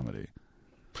for comedy.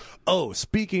 Oh,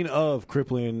 speaking of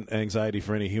crippling anxiety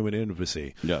for any human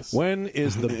intimacy, Yes. when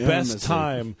is the best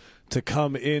time to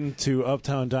come into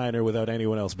Uptown Diner without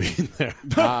anyone else being there?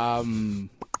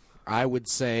 I would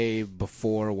say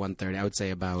before 1:30. I would say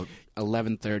about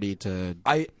 11:30 to...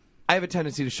 I have a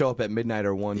tendency to show up at midnight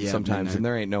or 1 Yeah, sometimes, midnight. and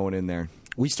there ain't no one in there.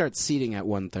 We start seating at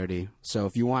 1:30. So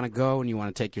if you want to go and you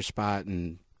want to take your spot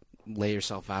and lay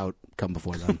yourself out, come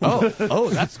before then. Oh,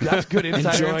 that's good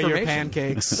insider Enjoy your information.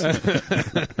 pancakes.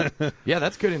 Yeah,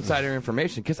 that's good insider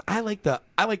information because I like the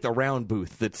round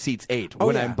booth that seats 8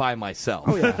 when yeah. I'm by myself.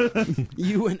 Oh yeah,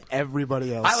 you and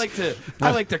everybody else.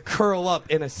 I like to curl up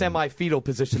in a semi-fetal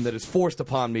position that is forced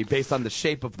upon me based on the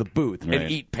shape of the booth Right.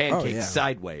 and eat pancakes Oh, yeah.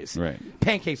 sideways. Right.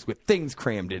 Pancakes with things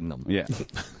crammed in them. Yeah.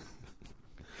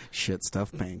 shit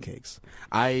stuffed pancakes.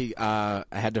 I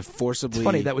had to forcibly. It's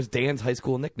funny that was Dan's high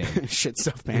school nickname. shit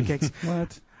stuffed pancakes.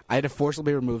 What? I had to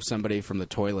forcibly remove somebody from the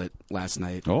toilet last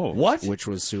night. Oh. What? Which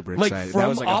was super Like exciting. from that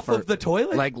was like off of the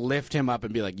toilet? Like lift him up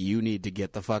and be like, "You need to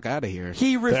get the fuck out of here."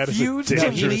 He That is a refused to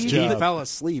dangerous leave. He job. fell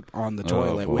asleep on the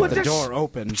toilet boy. with Well, the just door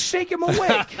open. Shake him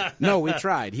awake. No, we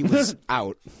tried. He was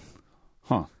out.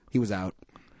 Huh. He was out.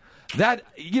 That,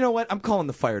 you know what? I'm calling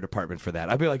the fire department for that.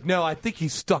 I'd be like, no, I think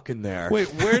he's stuck in there. Wait,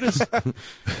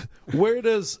 where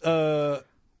does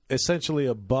essentially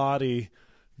a body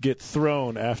get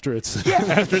thrown after it's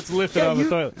after it's lifted off the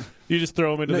toilet? You just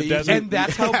throw him into the desert. And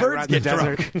that's how birds right in get the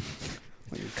drunk.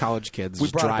 College kids We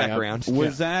just brought it dry back up. around.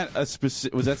 Was that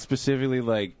was that specifically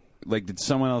like did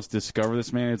someone else discover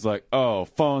this man? It's like, oh,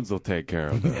 phones will take care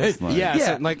of this. Like, Yeah,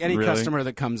 Yeah. so, like any Really? customer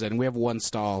that comes in, we have one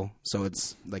stall, so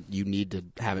it's like you need to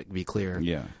have it be clear.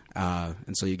 Yeah.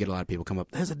 And so you get a lot of people come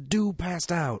up. There's a dude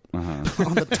passed out Uh-huh.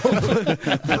 on the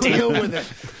toilet. Deal with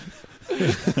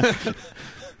it.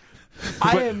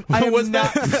 I am not. Was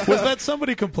that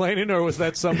somebody complaining, or was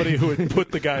that somebody who had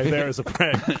put the guy there as a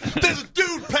prank? There's a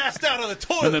dude passed out on the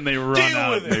toilet. And then they run Deal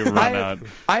out. with it. They run out.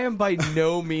 I am by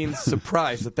no means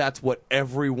surprised that that's what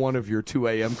every one of your 2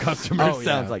 a.m. customers Oh, yeah.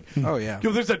 sounds like. Oh, yeah.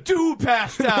 Yo, there's a dude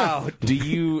passed out. Do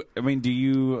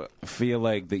you feel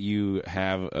like that you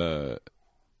have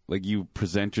like you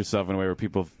present yourself in a way where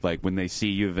people, like, when they see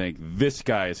you, think, this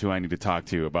guy is who I need to talk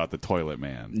to about the toilet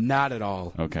man? Not at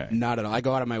all. Okay. Not at all. I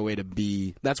go out of my way to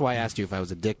be. That's why I asked you if I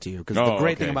was a dick to you. Because the Oh,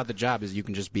 great okay. thing about the job is you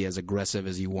can just be as aggressive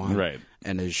as you want, Right.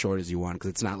 and as short as you want.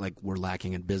 Because it's not like we're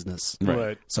lacking in business.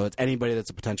 Right. So it's anybody that's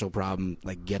a potential problem,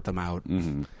 like get them out.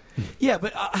 Mm-hmm. Yeah,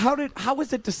 but how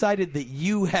was it decided that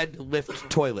you had to lift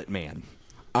Toilet Man?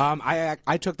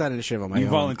 I took that initiative on my You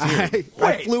own. volunteered. I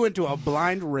Wait. flew into a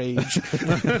blind rage.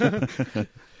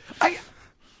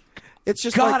 It's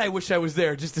just God, like, I wish I was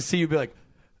there just to see you be like,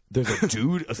 there's a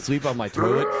dude asleep on my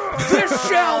toilet. This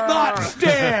shall not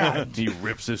stand. He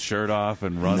rips his shirt off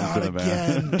and runs to the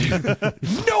bathroom.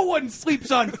 No one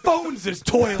sleeps on phones'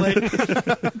 toilet.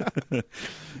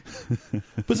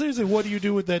 But seriously, what do you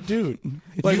do with that dude?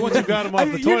 Like, once you got him off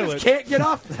the You toilet, just can't get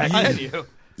off that, can you?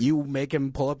 you make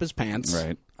him pull up his pants,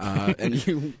 Right. And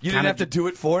you You didn't have to do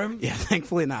it for him? Yeah,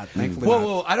 thankfully not. Thankfully Whoa, not.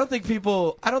 whoa! I don't think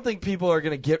people are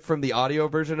going to get from the audio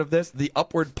version of this the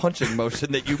upward punching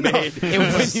motion that you made. It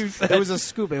was, when you said, it was a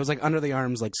scoop. It was like under the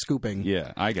arms, like scooping.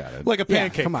 Yeah, I got it. like a Yeah,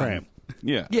 pancake come on. cramp.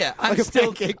 yeah. yeah, I'm like a still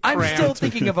pancake I'm cramp. still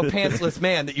thinking of a pantsless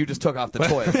man that you just took off the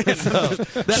toilet. So,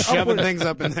 that Shoving upward, things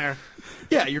up in there.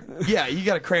 yeah, you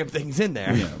got to cramp things in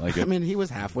there. Yeah, like I a, mean, he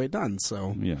was halfway done,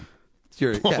 so yeah.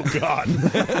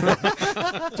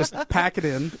 just pack it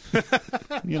in,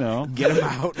 You know. get him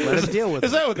out, let him deal with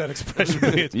Is it. that what that expression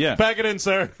means? Yeah. Pack it in,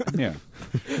 sir. Yeah.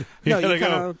 No, gotta you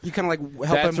go. kind of like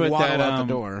help him waddle out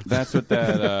the door. That's what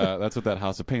that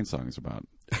House of Pain song is about.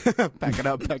 Pack it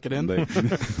up, pack it in. They-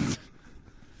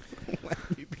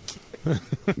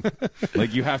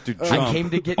 like you have to jump came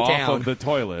to get off down. of the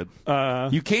toilet.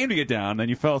 You came to get down, then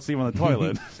you fell asleep on the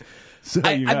toilet. So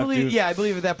you I have believe. to- Yeah, I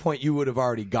believe at that point you would have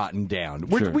already gotten down.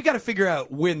 Sure. We got to figure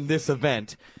out when this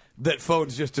event that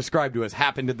Phones just described to us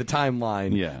happened in the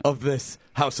timeline Yeah. of this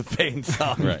House of Pain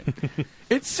song. Right.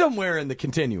 It's somewhere in the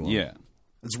continuum. Yeah.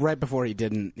 It's right before he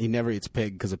never eats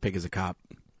pig because a pig is a cop.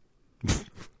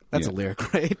 That's Yeah. a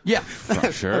lyric, right? Yeah.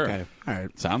 Sure. Okay, all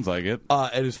right. Sounds like it.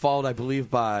 It is followed, I believe,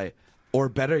 by, or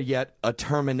better yet, a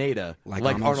Terminator, Like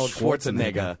like Arnold Arnold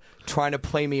Schwarzenegger, Schwarzenegger. trying to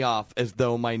play me off as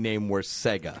though my name were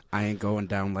Sega. I ain't going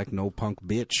down like no punk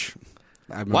bitch.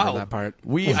 I remember Wow, that part.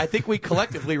 I think we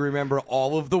collectively remember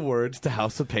all of the words to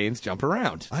House of Pain's "Jump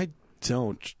Around." I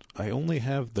don't. I only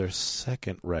have their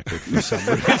second record for some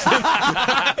reason.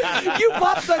 You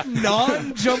bought the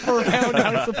non-Jump Around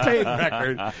House of Pain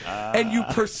record, and you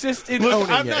persist in Look, owning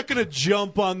I'm it. not going to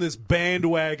jump on this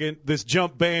bandwagon, this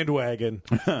jump bandwagon.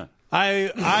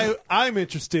 I'm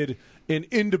interested in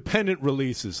independent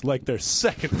releases, like their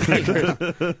second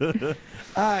record.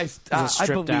 I It's a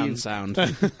stripped down believe, sound.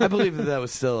 I believe that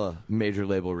was still a major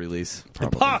label release.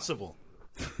 Impossible.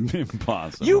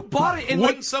 Impossible. You bought it in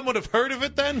Wouldn't someone have heard of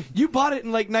it then? you bought it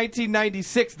in like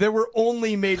 1996. There were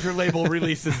only major label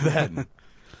releases then.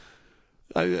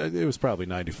 It was probably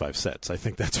 95 cents. I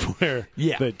think that's where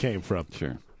Yeah. that came from.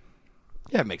 Sure.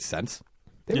 Yeah, it makes sense.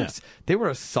 Yeah. They were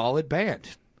a solid band.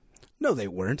 No, they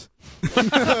weren't.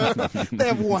 They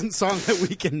have one song that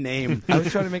we can name. I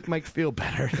was trying to make Mike feel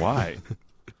better Why?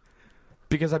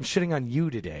 because I'm shitting on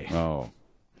you today. Oh.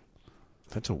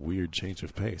 That's a weird change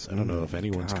of pace. I don't know if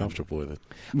anyone's comfortable with it.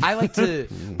 I like to.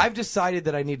 I've decided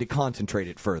that I need to concentrate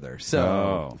it further. So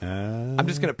Oh. I'm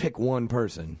just gonna pick one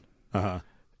person.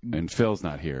 And Phil's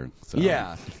not here. So.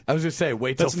 Yeah, I was gonna say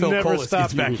wait till That's Phil never Colas stopped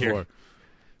gets back you here.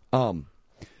 before.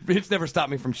 It's never stopped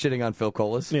me from shitting on Phil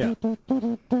Colas. Yeah.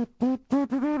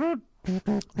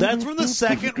 That's from the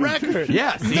second record.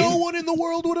 Yeah, see? No one in the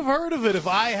world would have heard of it if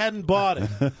I hadn't bought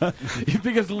it.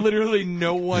 Because literally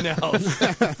no one else.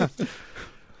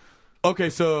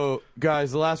 Okay, so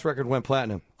guys, the last record went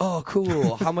platinum. Oh,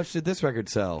 cool. How much did this record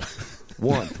sell?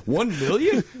 1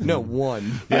 million? No,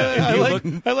 1. I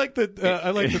like that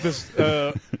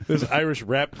this Irish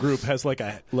rap group has like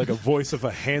a voice of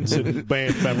a Hanson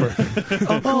band member.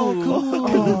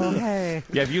 Oh, hey.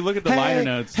 Yeah, if you look at the liner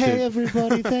notes, Hey,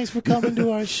 everybody! Thanks for coming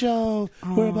to our show.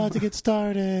 We're about to get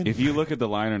started. if you look at the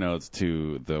liner notes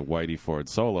to the Whitey Ford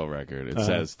solo record, it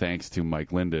says thanks to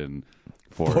Mike Linden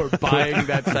For buying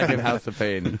that second House of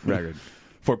Pain record.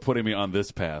 for putting me on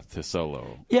this path to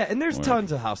solo. Yeah, and there's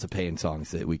tons of House of Pain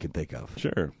songs that we can think of.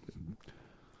 Sure.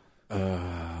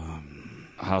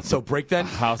 So break then?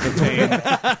 House of Pain.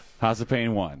 House of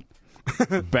Pain 1.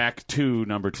 Back to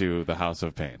number 2, The House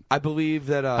of Pain. I believe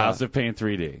that House of Pain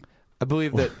 3D. I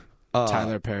believe that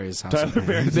Tyler Perry's House of Tyler Pain.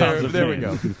 Perry's House of there we Pain.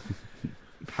 go.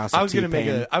 House I of was gonna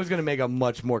T-Pain. make a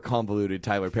much more convoluted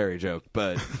Tyler Perry joke,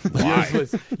 but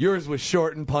yours was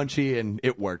short and punchy, and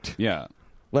it worked. Yeah.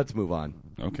 Let's move on.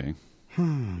 Okay.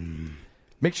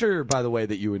 Make sure, by the way,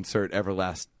 that you insert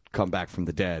Everlast "Come Back from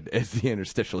the Dead" as the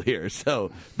interstitial here,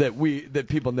 so that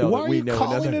people know Why that are we you know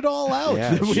calling another. it all out?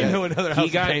 Yeah, we shit. know another House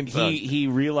of Pain song. he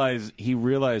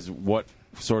realized what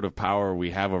sort of power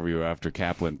we have over you after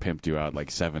Kaplan pimped you out like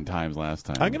 7 times last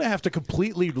time. I'm gonna have to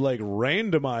completely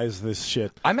randomize this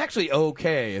shit. I'm actually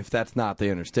okay if that's not the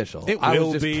interstitial. It I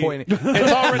will was just be. pointing.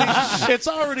 It's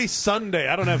already Sunday.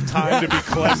 I don't have time to be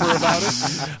clever about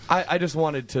it. I just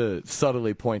wanted to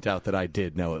subtly point out that I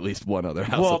did know at least one other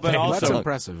House well, of but Pain also That's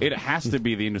impressive. it has to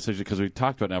be the interstitial because we've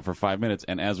talked about it now for 5 minutes,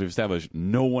 and as we've established,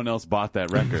 no one else bought that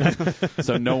record,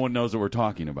 so no one knows what we're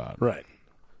talking about. Right.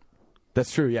 That's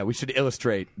true. Yeah, we should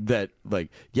illustrate that.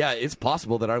 It's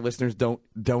possible that our listeners don't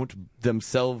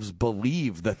themselves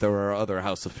believe that there are other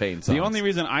House of Pain songs. The only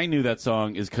reason I knew that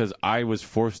song is because I was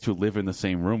forced to live in the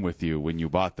same room with you when you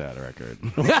bought that record.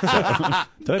 Did I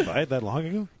buy it that long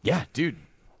ago? yeah, dude,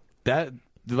 that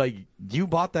you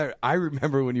bought that. I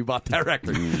remember when you bought that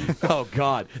record. Oh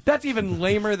God, that's even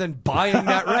lamer than buying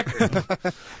that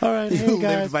record. All right, You hey lived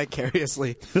guys.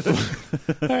 vicariously. All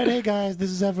right, hey guys. This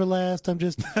is Everlast. I'm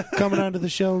just coming onto the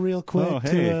show real quick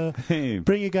hey.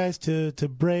 bring you guys to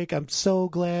break. I'm so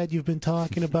glad you've been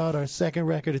talking about our second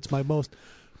record. It's my most.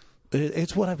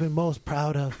 It's what I've been most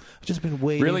proud of. I've just been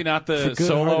waiting. Really, not for the good-hearted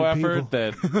solo effort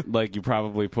people. that you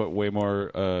probably put way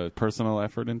more personal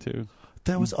effort into.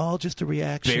 That was all just a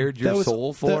reaction. Bared your That was-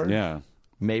 soul for? Yeah.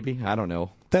 Maybe, I don't know.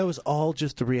 That was all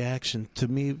just a reaction to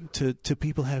me, to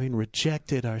people having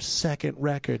rejected our second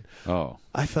record. Oh.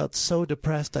 I felt so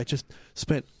depressed. I just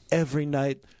spent every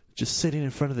night just sitting in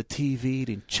front of the TV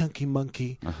eating Chunky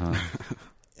Monkey.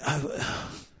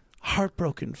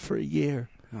 Heartbroken for a year.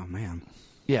 Oh man.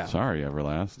 Yeah, Sorry,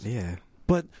 Everlast. Yeah.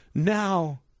 But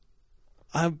now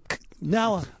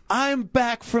I'm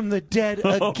back from the dead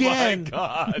again. Oh, my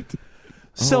God.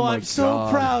 So Oh, my I'm so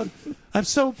God. proud. I'm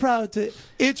so proud to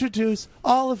introduce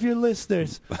all of your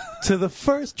listeners to the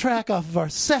first track off of our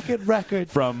second record,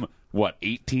 From,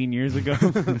 18 years ago?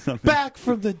 Back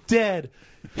from the Dead.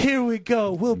 Here we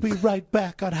go. We'll be right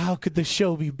back on How Could the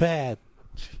Show Be Bad?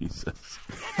 Jesus.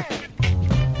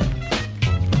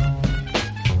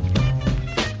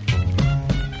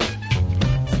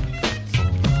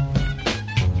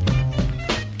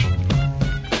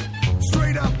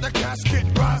 Straight up the casket,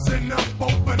 rising up,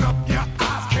 open up your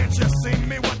eyes. Can't you see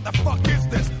me? What the fuck is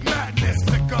this madness?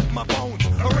 Pick up my bones,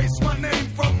 erase my name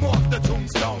from off the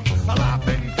tombstone. I've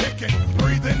been kicking,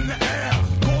 breathing the air.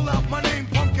 Call out my name,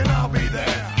 punk, and I'll be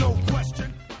there. No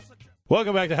question.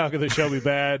 Welcome back to How Could the Show Be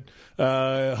Bad?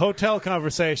 Hotel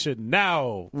conversation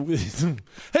now.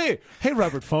 hey,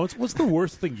 Robert Phones, what's the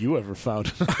worst thing you ever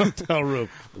found in a hotel room?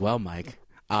 Well, Mike,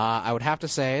 I would have to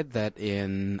say that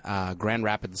in Grand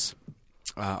Rapids,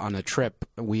 on a trip,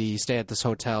 we stayed at this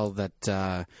hotel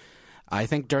that I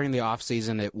think during the off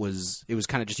season it was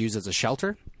kind of just used as a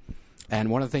shelter. And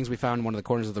one of the things we found in one of the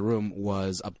corners of the room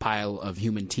was a pile of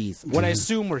human teeth. What I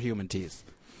assume were human teeth.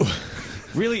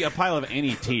 Really, a pile of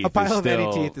any teeth. A pile is of any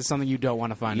still- teeth is something you don't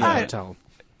want to find in a hotel.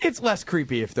 it's less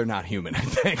creepy if they're not human. I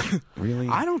think. Really?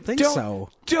 I don't think so.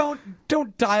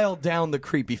 Don't dial down the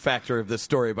creepy factor of this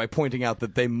story by pointing out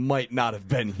that they might not have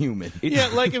been human. Yeah,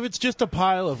 like if it's just a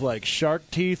pile of shark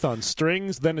teeth on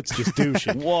strings, then it's just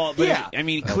douchey. Well, but Yeah. I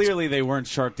mean, clearly they weren't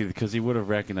shark teeth because he would have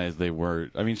recognized they were.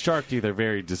 I mean, shark teeth are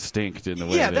very distinct in the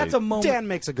way. Yeah, that's a moment. Dan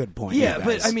makes a good point. Yeah, you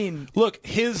but guys. I mean, Look,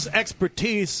 his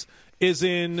expertise is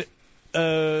in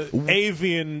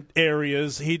avian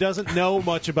areas. He doesn't know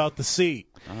much about the sea.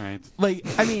 All right.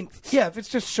 if it's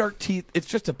just shark teeth, it's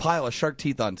just a pile of shark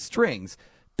teeth on strings.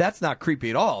 That's not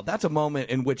creepy at all. That's a moment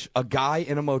in which a guy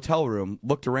in a motel room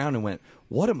looked around and went,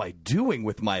 "What am I doing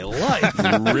with my life?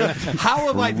 How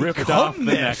have I Ripped become off the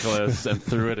this?" necklace and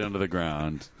threw it into the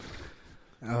ground.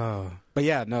 But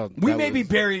yeah, no. We that may be was-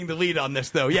 burying the lead on this,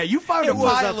 though. Yeah, you found a It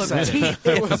was pile of upsetting. teeth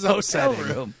It in was the hotel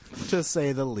upsetting. room. to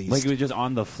say the least. Like it was just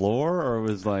on the floor, or it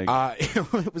was like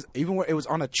It was even it was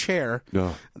on a chair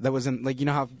Ugh. that was in, like, you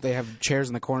know how they have chairs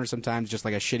in the corner sometimes, just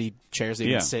like a shitty chair so you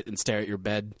Yeah. can sit and stare at your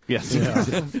bed. yes.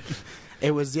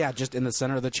 It was just in the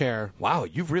center of the chair. Wow,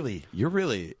 you're really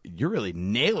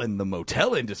nailing the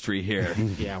motel industry here.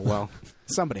 Yeah, well,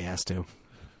 somebody has to.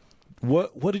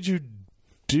 What did you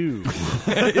do?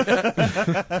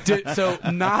 So,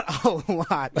 Not a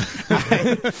lot.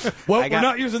 well, I got- we're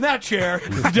not using that chair.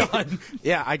 Done.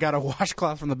 Yeah, I got a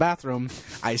washcloth from the bathroom.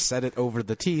 I set it over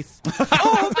the teeth.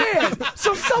 Oh man!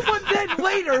 So someone then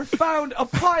later found a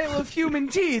pile of human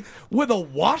teeth with a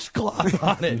washcloth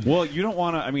on it. Well, you don't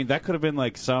want to. I mean, that could have been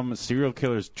like some serial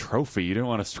killer's trophy. You didn't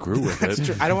want to screw with That's it.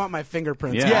 true. I don't want my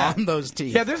fingerprints Yeah. on those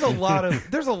teeth. Yeah, there's a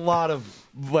lot of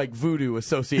like voodoo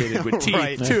associated with teeth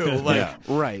Right. too. Like, Yeah.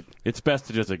 Right. It's best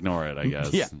to just ignore it, I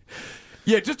guess.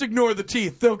 yeah, just ignore the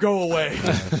teeth; they'll go away.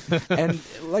 And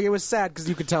like, it was sad because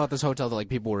you could tell at this hotel that like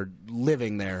people were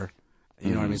living there.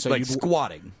 You know what I mean? So like you'd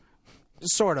squatting.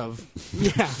 sort of,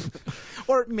 yeah.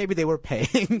 Or maybe they were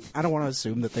paying. I don't want to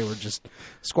assume that they were just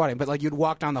squatting, but like you'd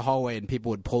walk down the hallway and people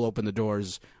would pull open the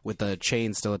doors with the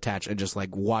chain still attached and just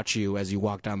like watch you as you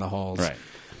walk down the halls. Right.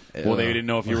 Well, they didn't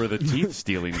know if you were the teeth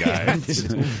stealing guy.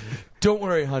 Don't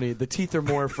worry, honey. The teeth are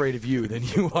more afraid of you than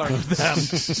you are of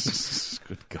them.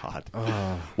 Good God.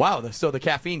 Wow. So the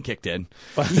caffeine kicked in.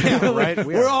 Yeah, right.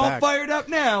 We're all back. fired up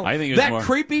now. I think it was that more-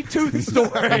 creepy tooth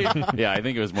story. Yeah, I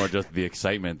think it was more just the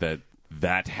excitement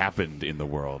that happened in the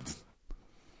world.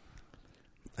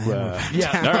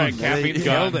 yeah. All right, They caffeine's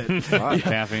nailed gone. it. Fuck.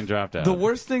 Caffeine dropped out. The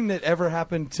worst thing that ever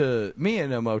happened to me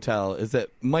in a motel is that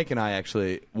Mike and I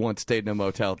actually once stayed in a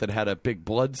motel that had a big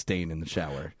blood stain in the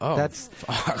shower. Oh, That's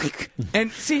fuck.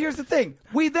 and see, here's the thing: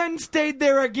 we then stayed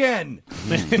there again.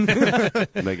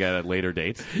 They got a later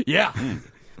date. Yeah,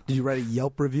 Did you write a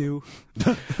Yelp review?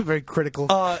 Very critical.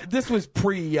 this was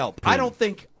pre-Yelp. I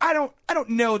don't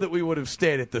know that we would have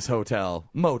stayed at this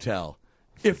motel.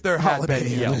 If there had been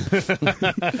Yelp,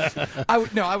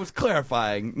 I was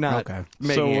clarifying, not Okay.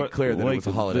 making it clear that it was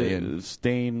a Holiday Inn.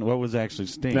 Stain. What was actually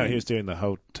stain? No, he was doing the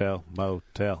hotel,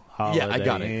 motel, holiday Yeah, I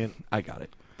got Inn. it. I got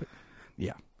it. But,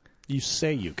 yeah. You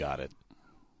say you got it.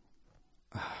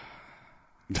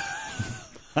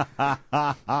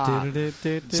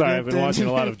 Sorry, I've been watching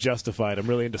a lot of Justified. I'm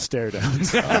really into stare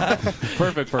downs.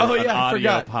 perfect for Oh an yeah, I audio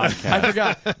forgot. podcast. I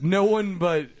forgot. No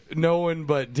one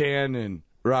but Dan and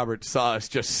Robert saw us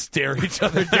just stare each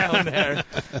other down there.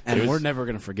 and was- we're never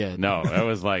going to forget. No, that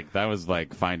was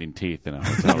like finding teeth in a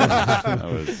hotel room.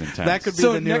 That was intense. That could be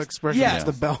So the new next- expression. yeah. It's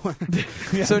the bell.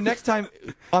 So next time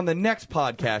on the next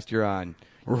podcast you're on,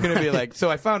 you're gonna be like, so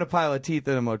I found a pile of teeth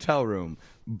in a motel room,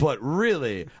 but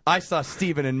really I saw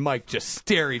Steven and Mike just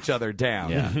stare each other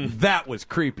down. Yeah. That was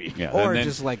creepy. Yeah, Or and then-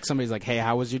 just like somebody's like, "Hey,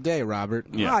 how was your day, Robert?"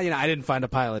 Yeah. Well, I didn't find a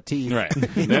pile of teeth. right. in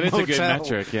That the is a good motel.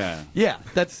 metric. Yeah. Yeah,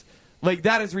 that's like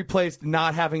that has replaced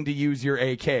not having to use your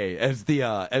AK as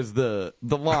the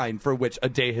line for which a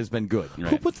day has been good. Who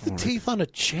Right. puts the teeth on a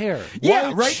chair? Yeah,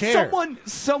 Why a right. chair?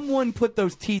 Someone put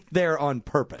those teeth there on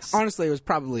purpose. Honestly, it was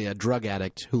probably a drug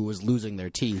addict who was losing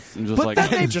their teeth. And just But like, then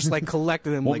They just like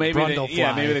collected them well, like maybe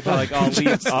Brundlefly. maybe they felt like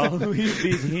I'll leave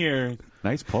these here.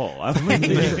 Nice pull. I'll leave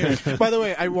these here. By the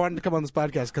way, I wanted to come on this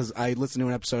podcast because I listened to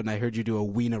an episode and I heard you do a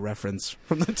Weena reference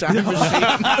from the Time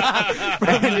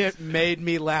Machine, and it made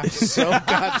me laugh so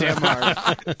goddamn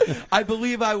hard. I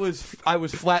believe I was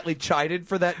flatly chided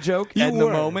for that joke You in were.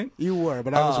 the moment. You were,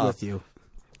 but I was with you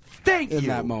Thank in you.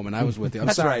 that moment. I was with you. I'm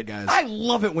That's sorry, right, guys. I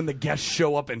love it when the guests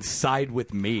show up and side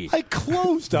with me. I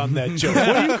closed on that joke. What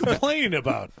are you complaining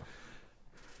about?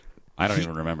 I don't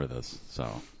even remember this.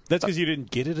 So That's because you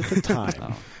didn't get it at the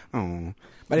time. Oh,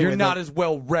 but You're anyway, not as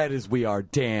well read as we are,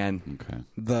 Dan. okay.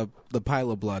 the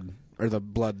pile of blood or the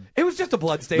blood. It was just a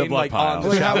blood stain, The blood like pile. on the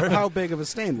Like shower. how big of a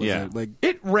stain was Yeah. it? Like,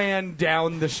 It ran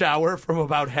down the shower from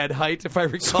about head height, if I so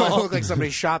it recall. looked like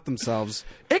somebody shot themselves.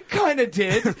 It kind of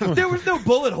did. There was no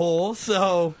bullet hole,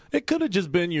 so It could have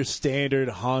just been your standard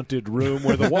haunted room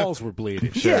where the walls were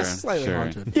bleeding. Sure. Yeah, slightly sure.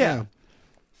 haunted. yeah.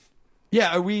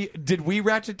 Yeah, did we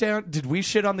ratchet down? Did we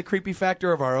shit on the creepy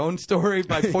factor of our own story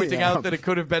by pointing Yeah. out that it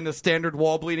could have been the standard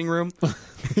wall bleeding room?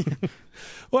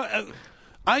 Well,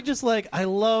 I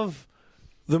love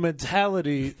the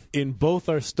mentality in both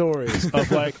our stories of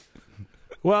like,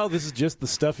 well, this is just the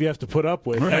stuff you have to put up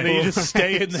with. And then you just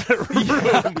stay in that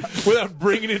room without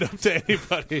bringing it up to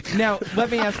anybody. Now, let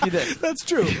me ask you this. That's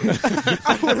true.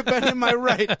 I would have been in my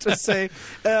right to say,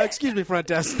 excuse me, front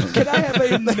desk. Can I have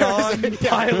a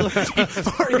non-pile of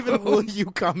teeth? Or even, will you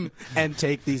come and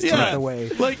take these teeth away?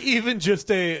 Like, even just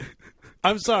a...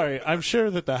 I'm sorry. I'm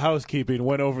sure that the housekeeping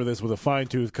went over this with a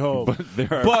fine-tooth comb.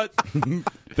 But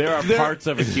there are parts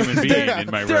of a human being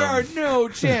in my room. There are no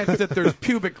chance that there's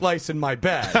pubic lice in my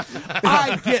bed.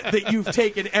 I get that you've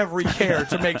taken every care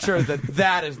to make sure that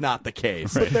that is not the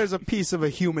case. But there's a piece of a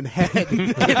human head in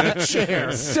the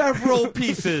chair. Several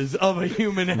pieces of a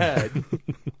human head.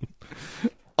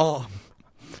 Oh.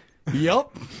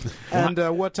 Yup. And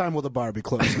what time will the bar be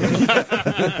closed?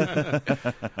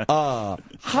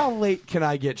 How late can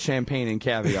I get champagne and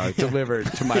caviar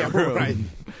delivered to my room? Right.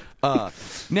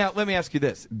 Now, let me ask you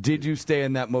this. Did you stay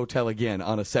in that motel again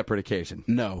on a separate occasion?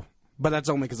 No. But that's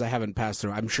only because I haven't passed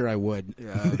through. I'm sure I would.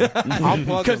 I'll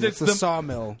plug them. It's the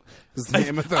Sawmill is the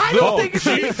name of the... I don't think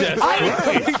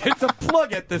it's a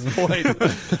plug at this point.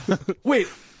 Wait.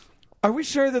 Are we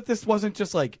sure that this wasn't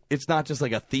just like, it's not just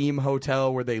like a theme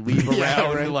hotel where they leave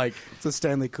around? Right. Like, it's a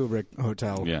Stanley Kubrick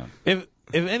hotel. Yeah. If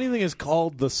anything is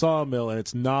called the Sawmill and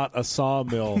it's not a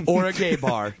sawmill... or a gay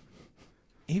bar.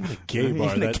 Even a gay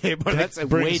bar. Even a gay bar. That's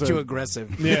way too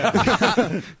aggressive.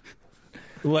 Yeah.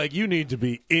 Like, you need to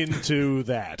be into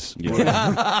that.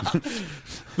 Yeah.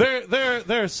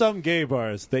 There are some gay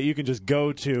bars that you can just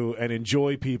go to and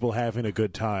enjoy people having a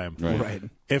good time. Right.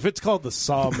 If it's called the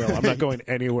Sawmill, I'm not going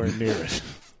anywhere near it.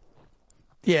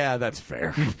 Yeah, that's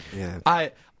fair. Yeah.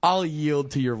 I'll yield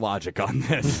to your logic on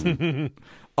this.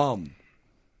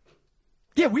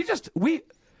 Yeah,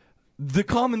 the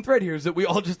common thread here is that we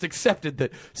all just accepted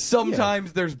that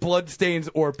sometimes there's bloodstains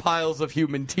or piles of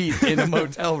human teeth in a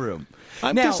motel room.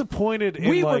 I'm disappointed in,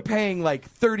 we were paying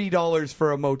like $30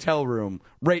 for a motel room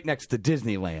right next to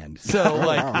Disneyland. So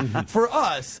like for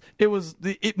us,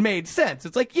 it made sense.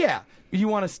 It's like, yeah, you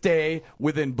want to stay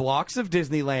within blocks of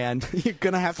Disneyland. You're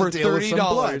gonna have for to deal with some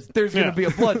blood. $30. There's gonna be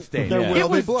a blood stain. There will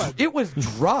be blood. It was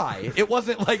dry. It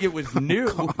wasn't like it was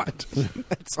new. God,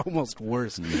 that's almost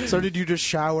worse. So did you just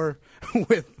shower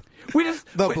with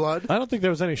the blood? I don't think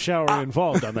there was any showering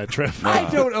involved on that trip. I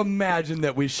don't imagine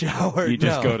that we showered. You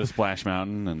just go to Splash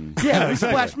Mountain and... Yeah, we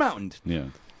Splash Mountain. Yeah.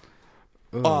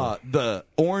 The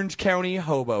Orange County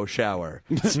Hobo Shower.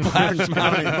 Splash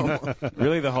Mountain.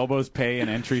 Really, the hobos pay an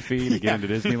entry fee to get into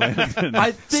Disneyland?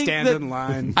 I think Stand in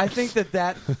line. I think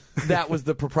that was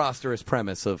the preposterous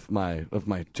premise of my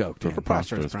joke. Dan.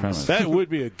 Preposterous premise. That would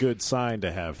be a good sign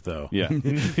to have, though. Yeah.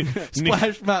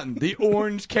 Splash Mountain, the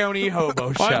Orange County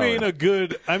Hobo Shower.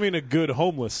 I mean a good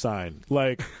homeless sign.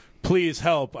 Like, please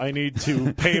help, I need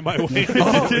to pay my way into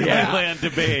Disneyland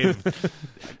to bathe.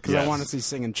 Because I want to see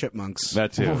singing chipmunks.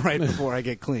 That too. Right before I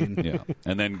get clean. Yeah.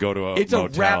 And then go to a It's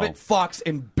motel. a rabbit, fox,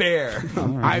 and bear.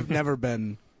 I've never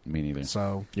been. Me neither.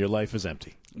 So Your life is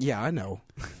empty. yeah, I know.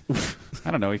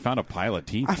 I don't know. He found a pile of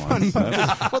teeth once.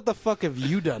 What the fuck have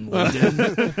you done, Lyndon?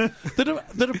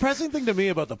 The depressing thing to me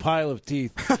about the pile of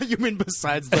teeth... You mean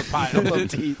besides the pile of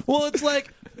teeth? Well, it's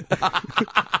like...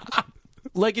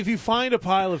 Like, if you find a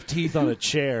pile of teeth on a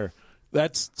chair,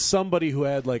 that's somebody who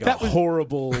had, like,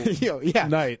 horrible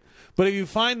night. But if you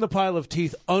find the pile of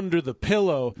teeth under the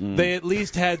pillow, they at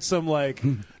least had some, like...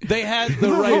 They had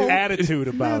the right attitude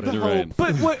about it. Right.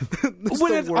 But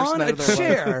when it's on a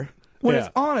chair, it's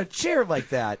on a chair like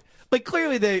that, like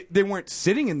clearly they weren't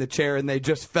sitting in the chair and they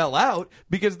just fell out,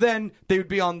 because then they would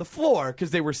be on the floor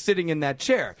because they were sitting in that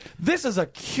chair. This is a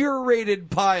curated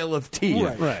pile of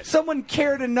teeth. Right. Someone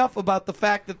cared enough about the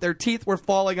fact that their teeth were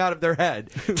falling out of their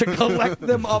head to collect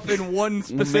them up in one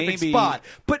specific spot,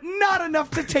 but not enough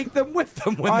to take them with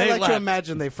them when they I like left. to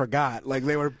imagine they forgot. Like,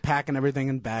 they were packing everything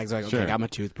in bags. Like, okay, I got my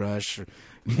toothbrush.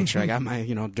 Make sure I got my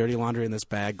dirty laundry in this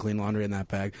bag, clean laundry in that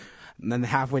bag. And then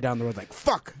halfway down the road, like,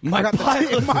 fuck, my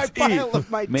pile of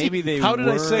my Maybe teeth. they How did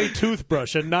I say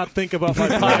toothbrush and not think about my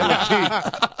pile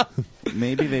of teeth?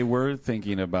 Maybe they were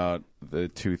thinking about the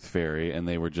tooth fairy, and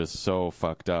they were just so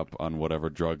fucked up on whatever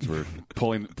drugs were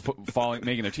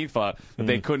making their teeth fall out that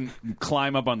they couldn't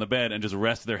climb up on the bed and just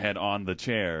rest their head on the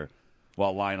chair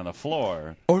while lying on the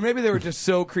floor. Or maybe they were just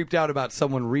so creeped out about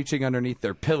someone reaching underneath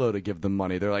their pillow to give them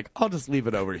money. They're like, I'll just leave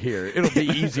it over here. It'll be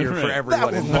easier for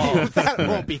everyone involved. That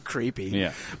won't be creepy.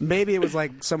 Yeah. Maybe it was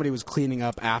like somebody was cleaning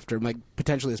up after, like,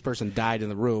 potentially this person died in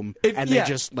the room, and they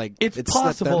just, like, it's it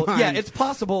slipped their possible. mind. Yeah, it's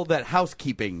possible that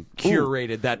housekeeping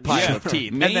curated that pile of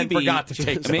teeth and then forgot to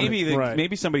take them.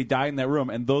 Maybe somebody died in that room,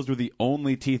 and those were the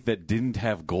only teeth that didn't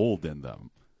have gold in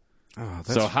them. Oh,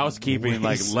 that's So housekeeping way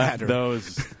left sadder.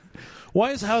 those.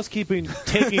 Why is housekeeping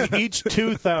taking each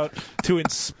tooth out to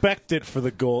inspect it for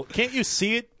the gold? Can't you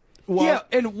see it? Yeah,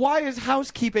 and why is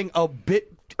housekeeping a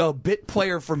bit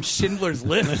player from Schindler's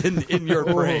List in your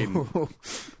brain?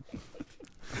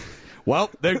 Well,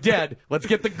 they're dead. Let's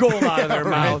get the gold out of their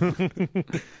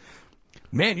mouth.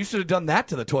 Man, you should have done that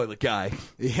to the toilet guy.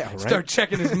 Yeah, right. Start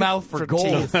checking his mouth for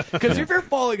gold. Because if you're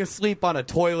falling asleep on a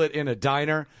toilet in a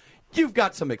diner, you've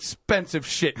got some expensive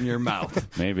shit in your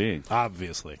mouth. Maybe.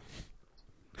 Obviously.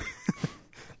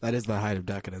 That is the height of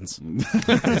decadence.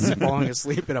 Is falling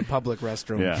asleep in a public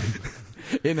restroom. Yeah.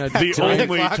 In a The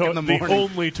diner.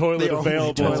 only toilet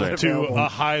available toilet to available. a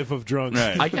hive of drunks.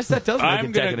 Right. I guess that does make I'm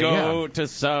it gonna decadent, go yeah. to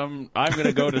some. I'm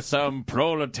gonna go to some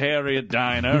proletariat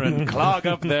diner and clog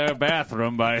up their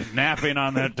bathroom by napping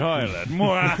on their toilet.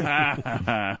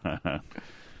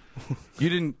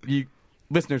 You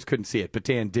listeners couldn't see it, but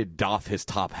Dan did doff his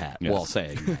top hat Yes. while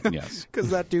saying that. Yes. Because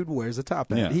that dude wears a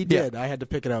top hat. Yeah. He did. I had to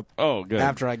pick it up. Oh, good.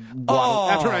 After I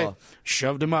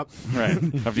shoved him up. Right.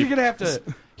 Have you,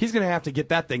 He's gonna have to get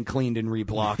that thing cleaned and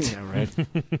reblocked. Yeah, right.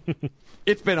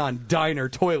 It's been on diner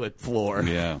toilet floor.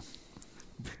 yeah.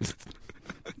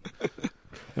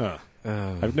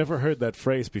 I've never heard that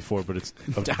phrase before, but it's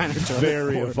Diner toilet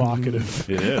very floor. evocative.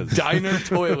 It is. Diner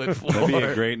toilet floor. That'd be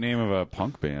a great name of a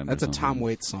punk band. That's or a Tom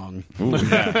Waits song. something. Ooh,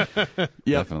 yeah. Yep.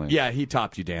 Definitely. Yeah, he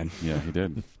topped you, Dan. Yeah, he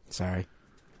did. Sorry.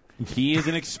 He is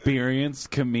an experienced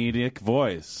comedic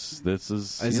voice. This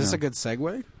is. Is this a good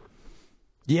segue?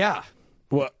 Yeah.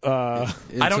 Well, I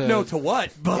don't know to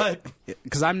what, but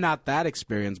Because I'm not that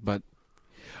experienced, but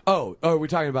oh, we're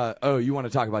talking about. Oh, you want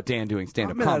to talk about Dan doing I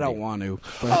stand-up mean, I comedy? don't want to.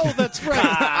 But that's right.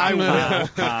 I will.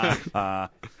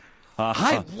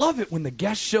 I love it when the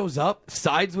guest shows up,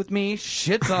 sides with me,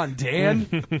 shits on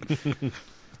Dan.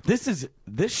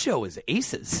 This show is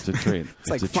aces. It's a treat. It's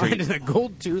like finding a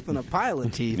gold tooth in a pile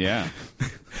of teeth. Yeah.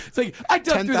 It's like I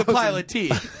dug through the 10,000. pile of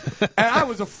teeth, and I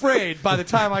was afraid by the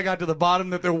time I got to the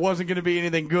bottom that there wasn't going to be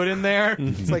anything good in there.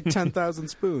 It's like 10,000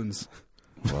 spoons.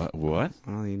 What?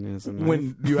 All you need is a knife.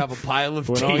 When you have a pile of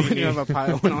When teeth, you have a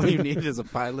pile, when all you need is a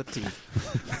pile of teeth.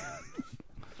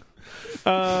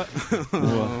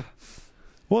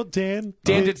 Well, Dan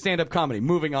Dan did stand-up comedy.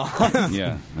 Moving on.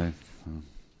 Yeah.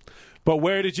 But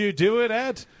where did you do it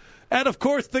at? At, of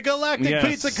course, the Galactic Yes.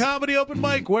 Pizza Comedy Open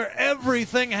Mic, where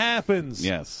everything happens.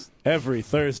 Yes. Every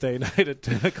Thursday night at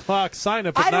 10 o'clock. Sign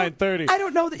up at 9:30. I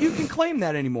don't know that you can claim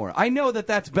that anymore. I know that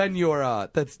that's been your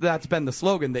that's been the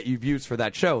slogan that you've used for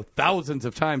that show thousands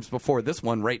of times before this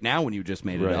one right now when you just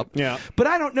made it Right. up. Yeah. But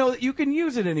I don't know that you can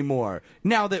use it anymore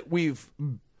now that we've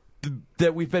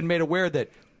been made aware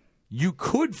that you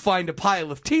could find a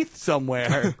pile of teeth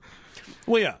somewhere.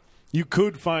 Well, yeah. You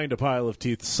could find a pile of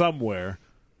teeth somewhere.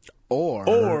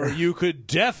 Or you could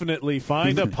definitely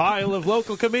find a pile of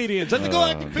local comedians at the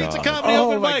Galactic Pizza Comedy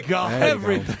Oh, Open my Mic God.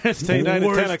 every Thursday night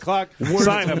at 10 o'clock. worst-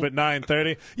 Sign up at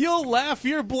 9:30. You'll laugh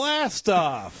your blast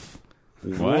off.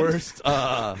 What?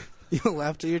 you'll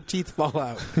laugh till your teeth fall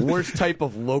out. Worst type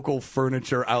of local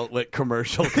furniture outlet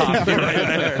commercial copy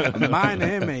right there. My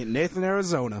name ain't Nathan,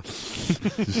 Arizona.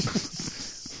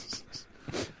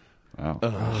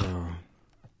 Wow.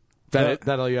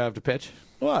 That all you have to pitch?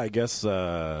 Well, I guess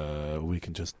we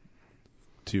can just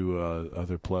do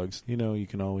other plugs. You know, you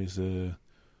can always.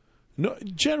 No,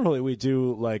 generally we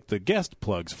do like the guest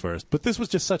plugs first, but this was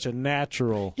just such a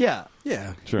natural. Yeah.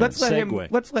 Yeah. Sure. Let's let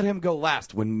Segue. him go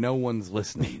last when no one's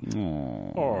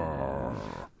listening. Oh.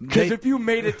 Because if you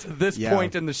made it to this Yeah.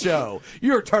 point in the show,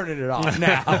 you're turning it off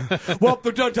now. Well, if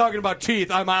they're done talking about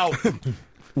teeth, I'm out.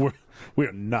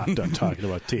 We're not done talking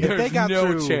about teeth. There's If they got no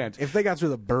through, chance. If they got through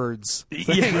the birds,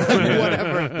 Yeah.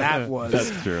 whatever that was.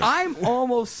 That's true. I'm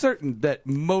almost certain that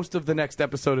most of the next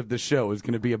episode of this show is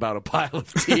going to be about a pile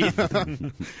of teeth.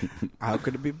 How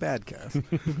could it be bad, Cass? How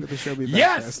could the show be bad?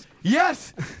 Yes,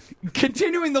 yes.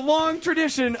 Continuing the long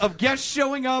tradition of guests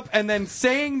showing up and then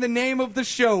saying the name of the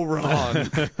show wrong.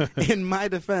 Cass? In my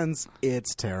defense,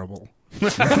 it's terrible.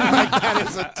 Like, that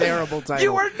is a terrible title.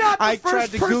 You are not the I first tried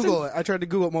to person- Google it. I tried to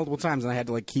Google it multiple times, and I had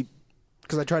to keep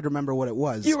because I tried to remember what it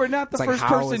was. You are not the It's like, first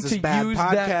how person is this to bad use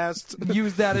podcast?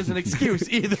 use that as an excuse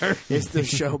either. Is this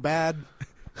show bad?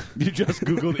 You just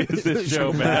Googled, is this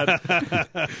show bad?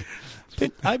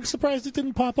 I'm surprised it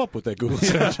didn't pop up with that Google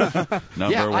search.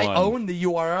 Number Yeah, one. I own the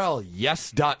URL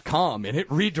yes.com and it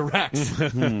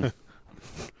redirects.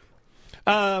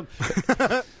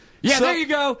 Yeah, So- there you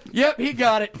go. Yep, he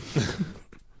got it.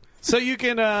 So you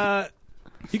can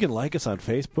like us on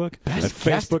Facebook Best at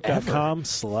guest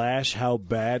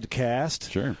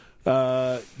facebook.com/howbadcast. Sure.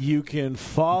 You can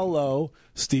follow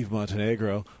Steve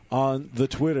Montenegro on the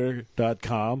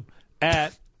twitter.com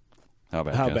at How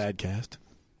bad? howbadcast.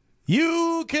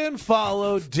 You can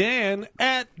follow Dan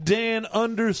at Dan_Linden.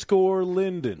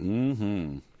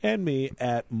 Mm-hmm. And me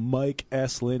at Mike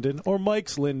S. Linden, or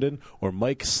Mike's Linden, or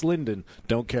Mike Slinden.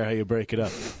 Don't care how you break it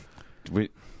up.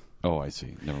 Wait. Oh, I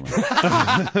see. Never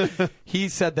mind. He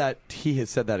has said that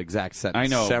exact sentence I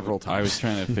know. several times. I was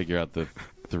trying to figure out the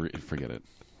three. Forget it.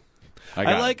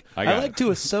 I like it.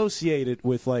 to associate it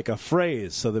with like a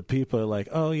phrase so that people are like,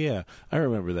 oh yeah, I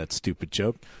remember that stupid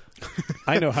joke.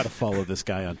 I know how to follow this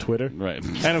guy on Twitter. Right.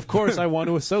 And of course I want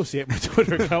to associate my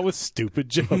Twitter account with stupid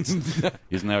jokes.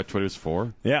 Isn't that what Twitter's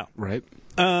for? Yeah. Right.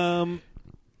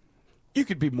 You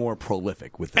could be more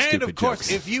prolific with the And stupid of course,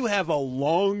 jokes. if you have a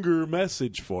longer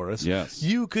message for us, Yes.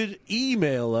 you could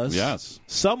email us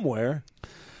somewhere.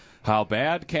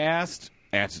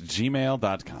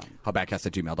 Howbadcast@gmail.com.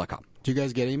 Howbadcast@gmail.com. Do you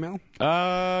guys get email?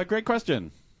 Great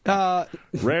question.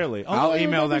 Rarely. I'll Although I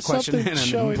email remember that question in something and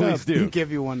showing please up. do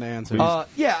give you one to answer.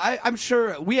 Yeah, I'm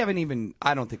sure we haven't even.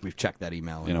 I don't think we've checked that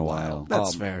email in In a while. while.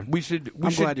 That's fair. We should.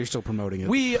 I'm glad you're still promoting it.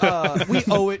 We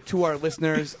owe it to our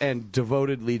listeners and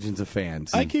devoted legions of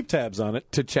fans I keep tabs on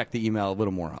it. to check the email a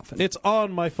little more often. It's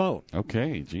on my phone.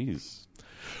 Okay, jeez.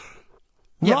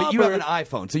 Yeah, but you have an Robert-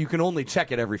 iPhone, so you can only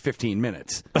check it every 15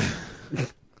 minutes.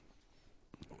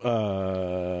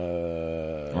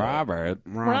 Robert.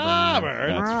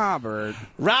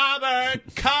 Robert.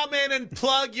 Come in and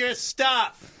plug your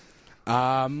stuff.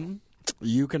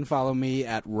 You can follow me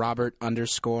at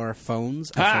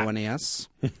Robert_Phones, F-O-N-E-S.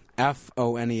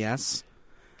 F-O-N-E-S.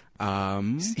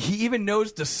 He even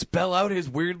knows to spell out his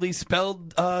weirdly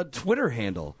spelled Twitter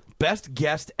handle. Best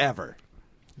guest ever.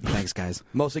 Thanks, guys.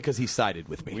 Mostly because he sided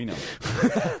with me. We know.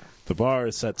 The bar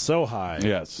is set so high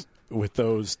Yes. with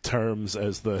those terms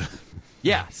as the...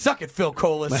 Yeah, suck it, Phil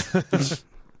Colas.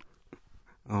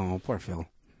 Oh, poor Phil.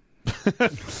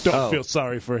 Don't feel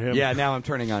sorry for him. Yeah, now I'm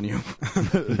turning on you.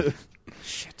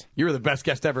 Shit. You were the best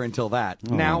guest ever until that.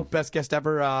 Now, best guest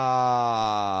ever,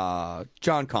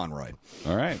 John Conroy.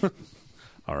 All right.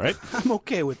 All right. I'm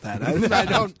okay with that.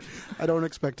 I don't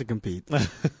expect to compete.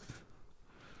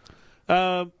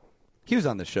 He was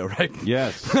on the show, right?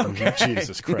 Yes.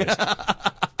 Jesus Christ.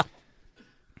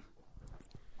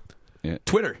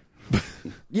 Twitter.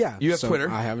 Yeah. You have so Twitter?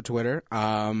 I have a Twitter.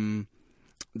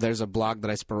 There's a blog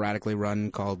that I sporadically run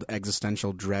called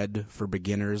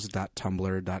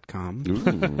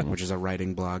existentialdreadforbeginners.tumblr.com, which is a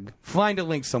writing blog. Find a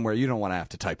link somewhere. You don't want to have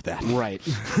to type that. Right.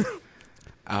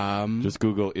 Just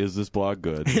Google, is this blog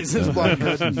good? Is this blog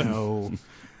good? No.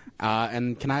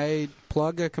 And can I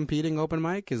plug a competing open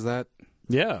mic? Is that...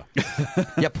 Yeah.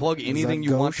 Yeah, plug anything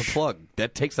you want to gauche? plug.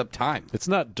 That takes up time. It's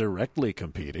not directly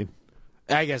competing.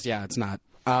 I guess, yeah, it's not.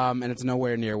 And it's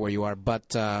nowhere near where you are.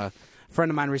 But a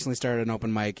friend of mine recently started an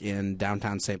open mic in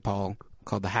downtown St. Paul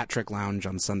called the Hat Trick Lounge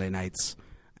on Sunday nights.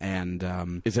 And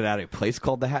Is it at a place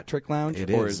called the Hat Trick Lounge?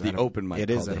 it or is is the at open mic It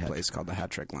called is the at a Hat place called the Hat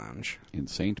Trick Lounge In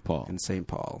St. Paul. in St.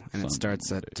 Paul. And it starts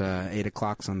at 8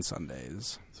 o'clock on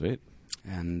Sundays. Sweet.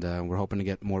 And we're hoping to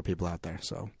get more people out there.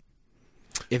 So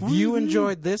if you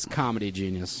enjoyed this comedy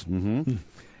genius, And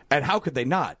how could they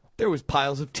not? There was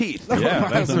piles of teeth. Yeah,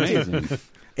 that's amazing.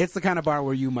 it's the kind of bar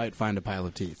where you might find a pile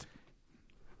of teeth.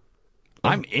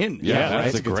 I'm in. Yeah, that's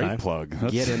that's a a good great time. plug.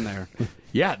 Get in there.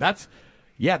 Yeah, that's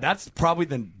probably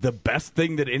the best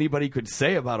thing that anybody could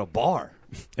say about a bar.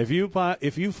 If you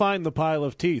find the pile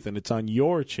of teeth and it's on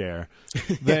your chair,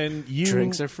 then you...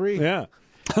 Drinks are free. Yeah.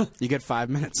 You get 5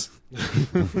 minutes.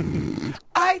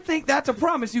 I think that's a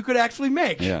promise you could actually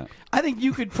make. Yeah. I think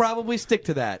you could probably stick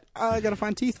to that. I got to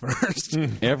find teeth first.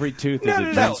 Every tooth No, is no,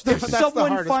 a no. drink. If that's the someone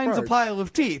hardest finds part. a pile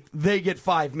of teeth, they get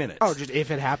 5 minutes. Oh, just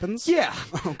if it happens? yeah.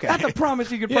 Okay. That's a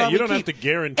promise you could Yeah, probably you don't have keep. to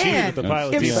guarantee And that the pile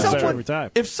of if teeth is there someone- every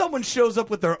time. If someone shows up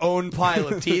with their own pile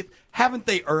of teeth, haven't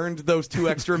they earned those 2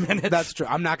 extra minutes? That's true.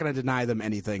 I'm not going to deny them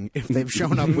anything if they've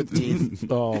shown up with teeth.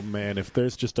 Oh, man, if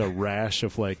there's just a rash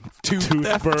of, like, tooth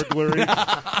burglary.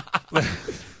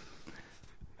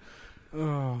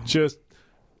 Just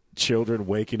children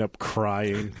waking up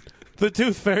crying. The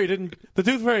tooth fairy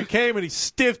came and he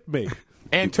stiffed me.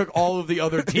 and took all of the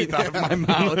other teeth out of my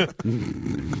mouth.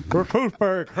 The tooth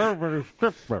fairy came and he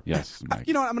stiffed me. Yes, Mike.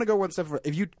 You know what? I'm going to go one step further.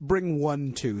 If you bring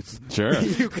one tooth, Sure.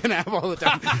 you can have all the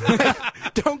time.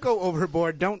 Don't go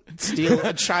overboard. Don't steal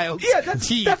a child's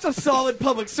teeth. That's a solid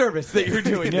public service that you're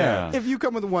doing Yeah. If you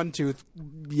come with one tooth,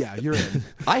 yeah, you're in. there.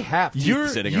 I have teeth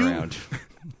sitting around.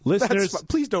 Listeners,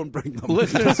 Please don't bring them.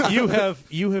 listeners, you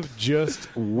have just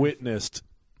witnessed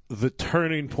the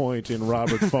turning point in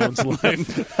Robert Phone's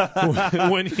life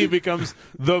when he becomes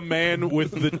the man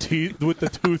with the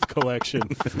tooth collection.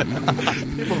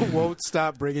 People won't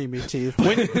stop bringing me teeth.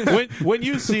 When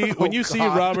you see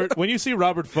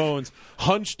Robert Phones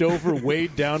hunched over,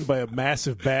 weighed down by a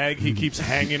massive bag he keeps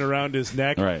hanging around his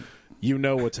neck, Right. you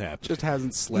know what's happening. Just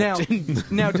hasn't slept.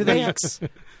 Now, do they?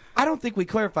 I don't think we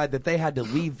clarified that they had to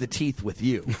leave the teeth with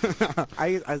you.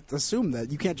 I assume that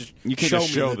you can't just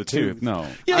show me the tooth. No.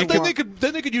 Yeah, then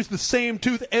they could use the same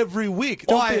tooth every week.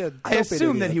 Well, be an I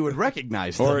assume that idiot. he would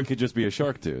recognize them. Or it could just be a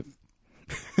shark tooth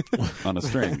on a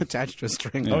string. attached to a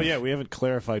string. Oh yeah, we haven't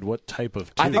clarified what type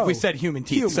of tooth. I think we said human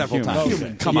teeth several times.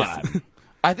 Human. Come Yeah. on.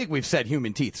 I think we've said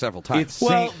human teeth several times. It's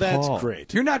Well, Saint that's Paul.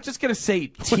 great. You're not just going to say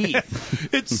teeth.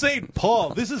 It's St.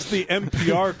 Paul. This is the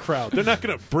NPR crowd. They're not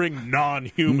going to bring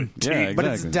non-human teeth. Yeah, exactly. But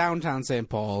it's downtown St.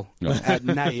 Paul at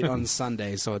night on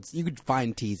Sunday, so you could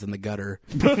find teeth in the gutter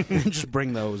and just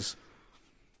bring those.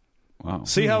 Wow.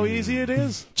 See how easy it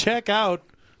is? Check out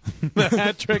the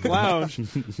Hat Trick Lounge.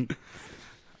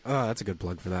 Oh, that's a good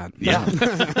plug for that. Yeah.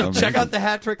 Check out the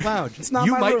Hat Trick Lounge. It's not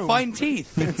you my might room. find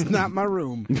teeth. It's not my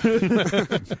room.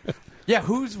 Yeah,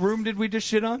 whose room did we just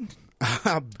shit on?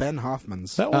 Ben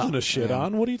Hoffman's. That wasn't a shit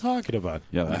on. What are you talking about?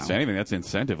 Yeah, that's anything. That's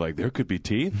incentive. Like, there could be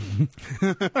teeth.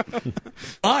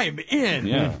 I'm in.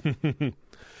 Yeah.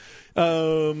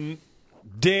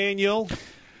 Daniel,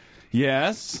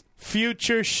 Yes.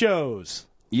 future shows.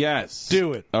 Yes.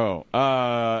 Do it. Oh,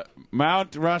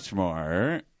 Mount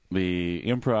Rushmore, the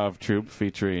improv troupe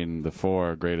featuring the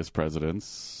 4 greatest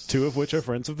presidents. 2 of which are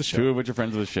friends of the show. 2 of which are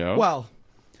friends of the show. Well,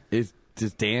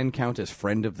 does Dan count as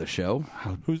friend of the show?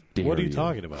 What are you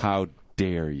talking about? How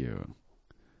dare you?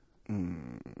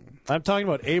 I'm talking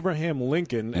about Abraham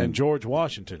Lincoln and George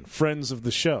Washington, friends of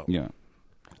the show. Yeah.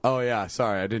 Oh, yeah.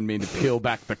 Sorry, I didn't mean to peel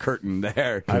back the curtain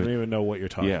there. I don't even know what you're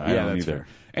talking Yeah, about. I don't that's either. fair.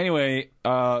 Anyway,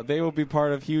 they will be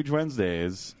part of Huge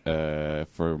Wednesdays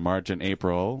for March and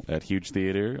April at Huge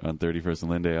Theater on 31st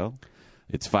and Lindale.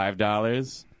 It's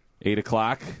 $5, 8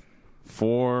 o'clock,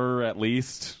 4 at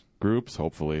least groups.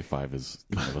 Hopefully 5 is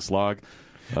kind of a slog.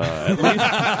 At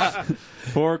least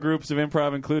 4 groups of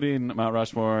improv, including Mount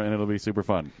Rushmore, and it'll be super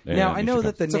fun. Now, And I you know should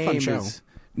that the It's a fun name show. is...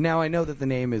 Now, I know that the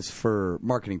name is for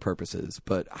marketing purposes,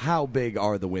 but how big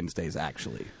are the Wednesdays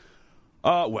actually?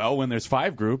 Well, when there's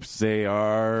 5 groups, they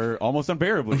are almost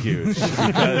unbearably huge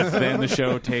because then the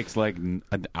show takes like an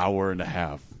hour and a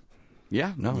half.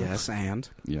 Yeah, no. Yes, and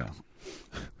Yeah.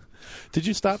 Did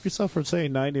you stop yourself from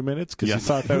saying 90 minutes because Yes. you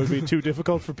thought that would be too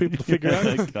difficult for people to figure out?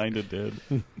 I kind of did.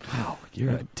 Wow,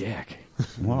 you're a dick.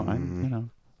 Well,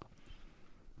 I'm.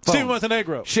 Steve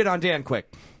Montenegro. Shit on Dan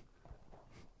quick.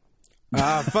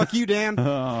 fuck you, Dan.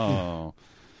 Oh.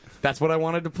 That's what I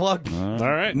wanted to plug. All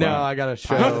right. No, I got a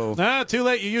show. Too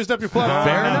late. You used up your plug.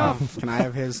 Fair enough. Can I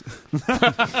have his?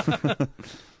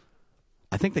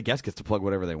 I think the guest gets to plug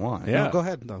whatever they want. Yeah. No, go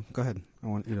ahead, though. Go ahead. I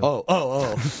want you to.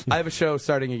 Oh. I have a show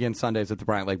starting again Sundays at the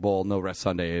Bryant Lake Bowl. No Rest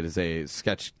Sunday. It is a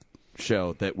sketch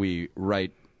show that we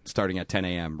write starting at 10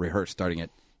 a.m., rehearse starting at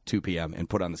 2 p.m., and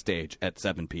put on the stage at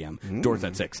 7 p.m. Doors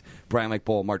at 6. Bryant Lake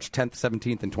Bowl, March 10th,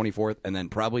 17th, and 24th, and then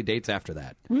probably dates after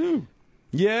that.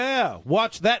 Yeah.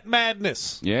 Watch that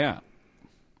madness. Yeah.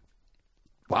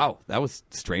 Wow, that was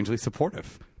strangely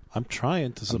supportive. I'm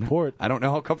trying to support. I don't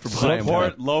know how comfortable I am.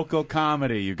 Support local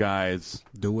comedy, you guys.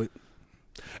 Do it.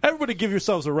 Everybody give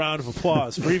yourselves a round of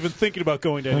applause for even thinking about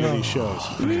going to any of these shows.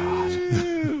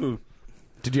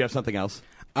 Did you have something else?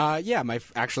 Yeah,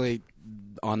 actually,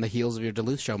 on the heels of your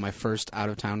Duluth show, my first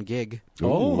out-of-town gig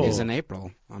Oh. is in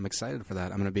April. I'm excited for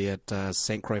that. I'm going to be at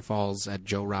St. Croix Falls at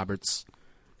Joe Roberts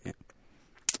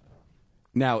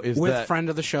Now, is with that friend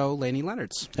of the show, Lainey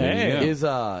Leonards. Hey. is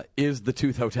the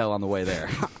Tooth Hotel on the way there?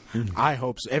 I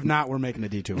hope so. If not, we're making a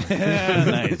detour.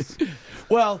 Nice.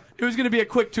 Well, it was going to be a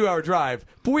quick 2-hour drive,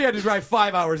 but we had to drive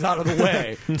 5 hours out of the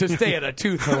way to stay at a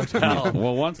Tooth Hotel.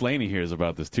 Well, once Lainey hears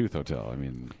about this Tooth Hotel, I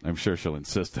mean, I'm sure she'll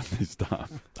insist on these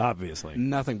stuff. Obviously.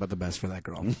 Nothing but the best for that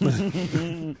girl.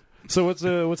 So what's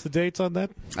the dates on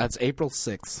that? That's April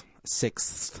 6th.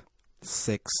 6th.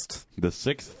 The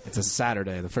 6th? It's a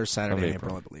Saturday, the first Saturday in Of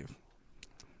April. April, I believe.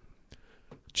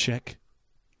 Check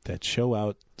that show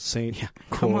out, St. Come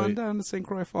Croix. on down to St.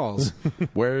 Croix Falls,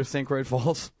 Where is St. Croix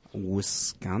Falls?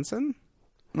 Wisconsin.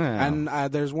 Yeah. And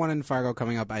there's one in Fargo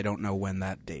coming up. I don't know when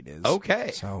that date is.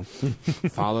 Okay. So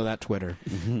follow that Twitter.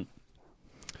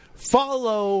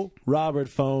 Follow Robert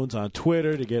Phones on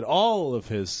Twitter to get all of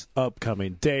his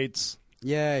upcoming dates.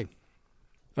 Yay.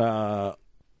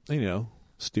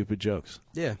 Stupid jokes.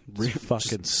 Yeah.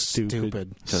 Fucking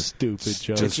stupid. Stupid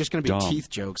jokes. It's just going to be dumb. teeth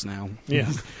jokes now.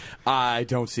 Yeah. I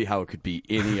don't see how it could be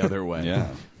any other way. Yeah.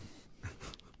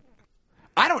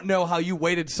 I don't know how you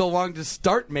waited so long to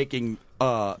start making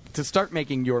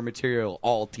your material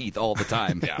all teeth all the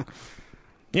time.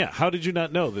 Yeah, how did you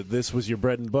not know that this was your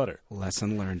bread and butter?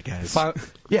 Lesson learned, guys.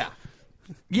 Yeah,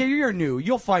 you're new.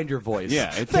 You'll find your voice.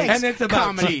 Yeah, and it's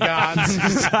about comedy teeth. gods.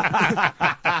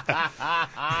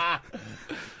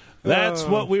 That's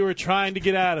what we were trying to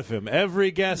get out of him.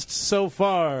 Every guest so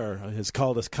far has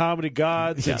called us comedy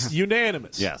gods. It's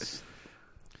unanimous. Yes.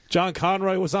 John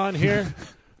Conroy was on here.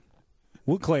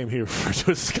 We'll claim he referred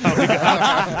to us as comedy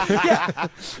gods. Yeah.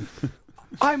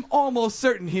 I'm almost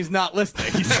certain he's not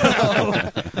listening.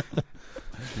 So.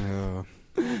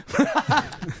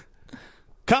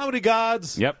 Comedy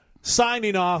gods. Yep.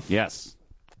 Signing off. Yes.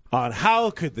 On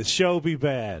How Could the Show Be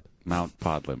Bad? Mount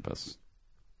Podlympus.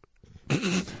 God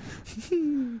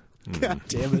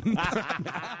damn it.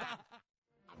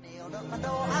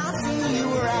 I see you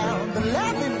around the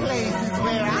lovely places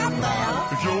where I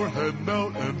found. If you're heading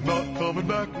out and not coming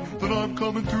back, then I'm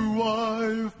coming too.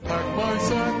 I've packed my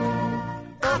sack.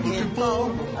 I'm looking for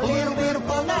a little bit of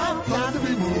fun now. Time to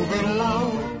be moving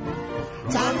along.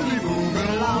 Time to be moving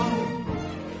along.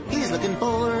 He's looking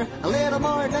for a little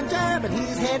more adventure, but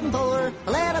he's heading for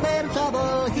a little bit of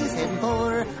trouble. He's heading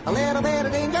for a little bit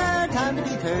of danger. Time to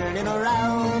be turning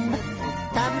around.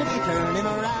 Time to be turning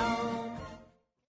around.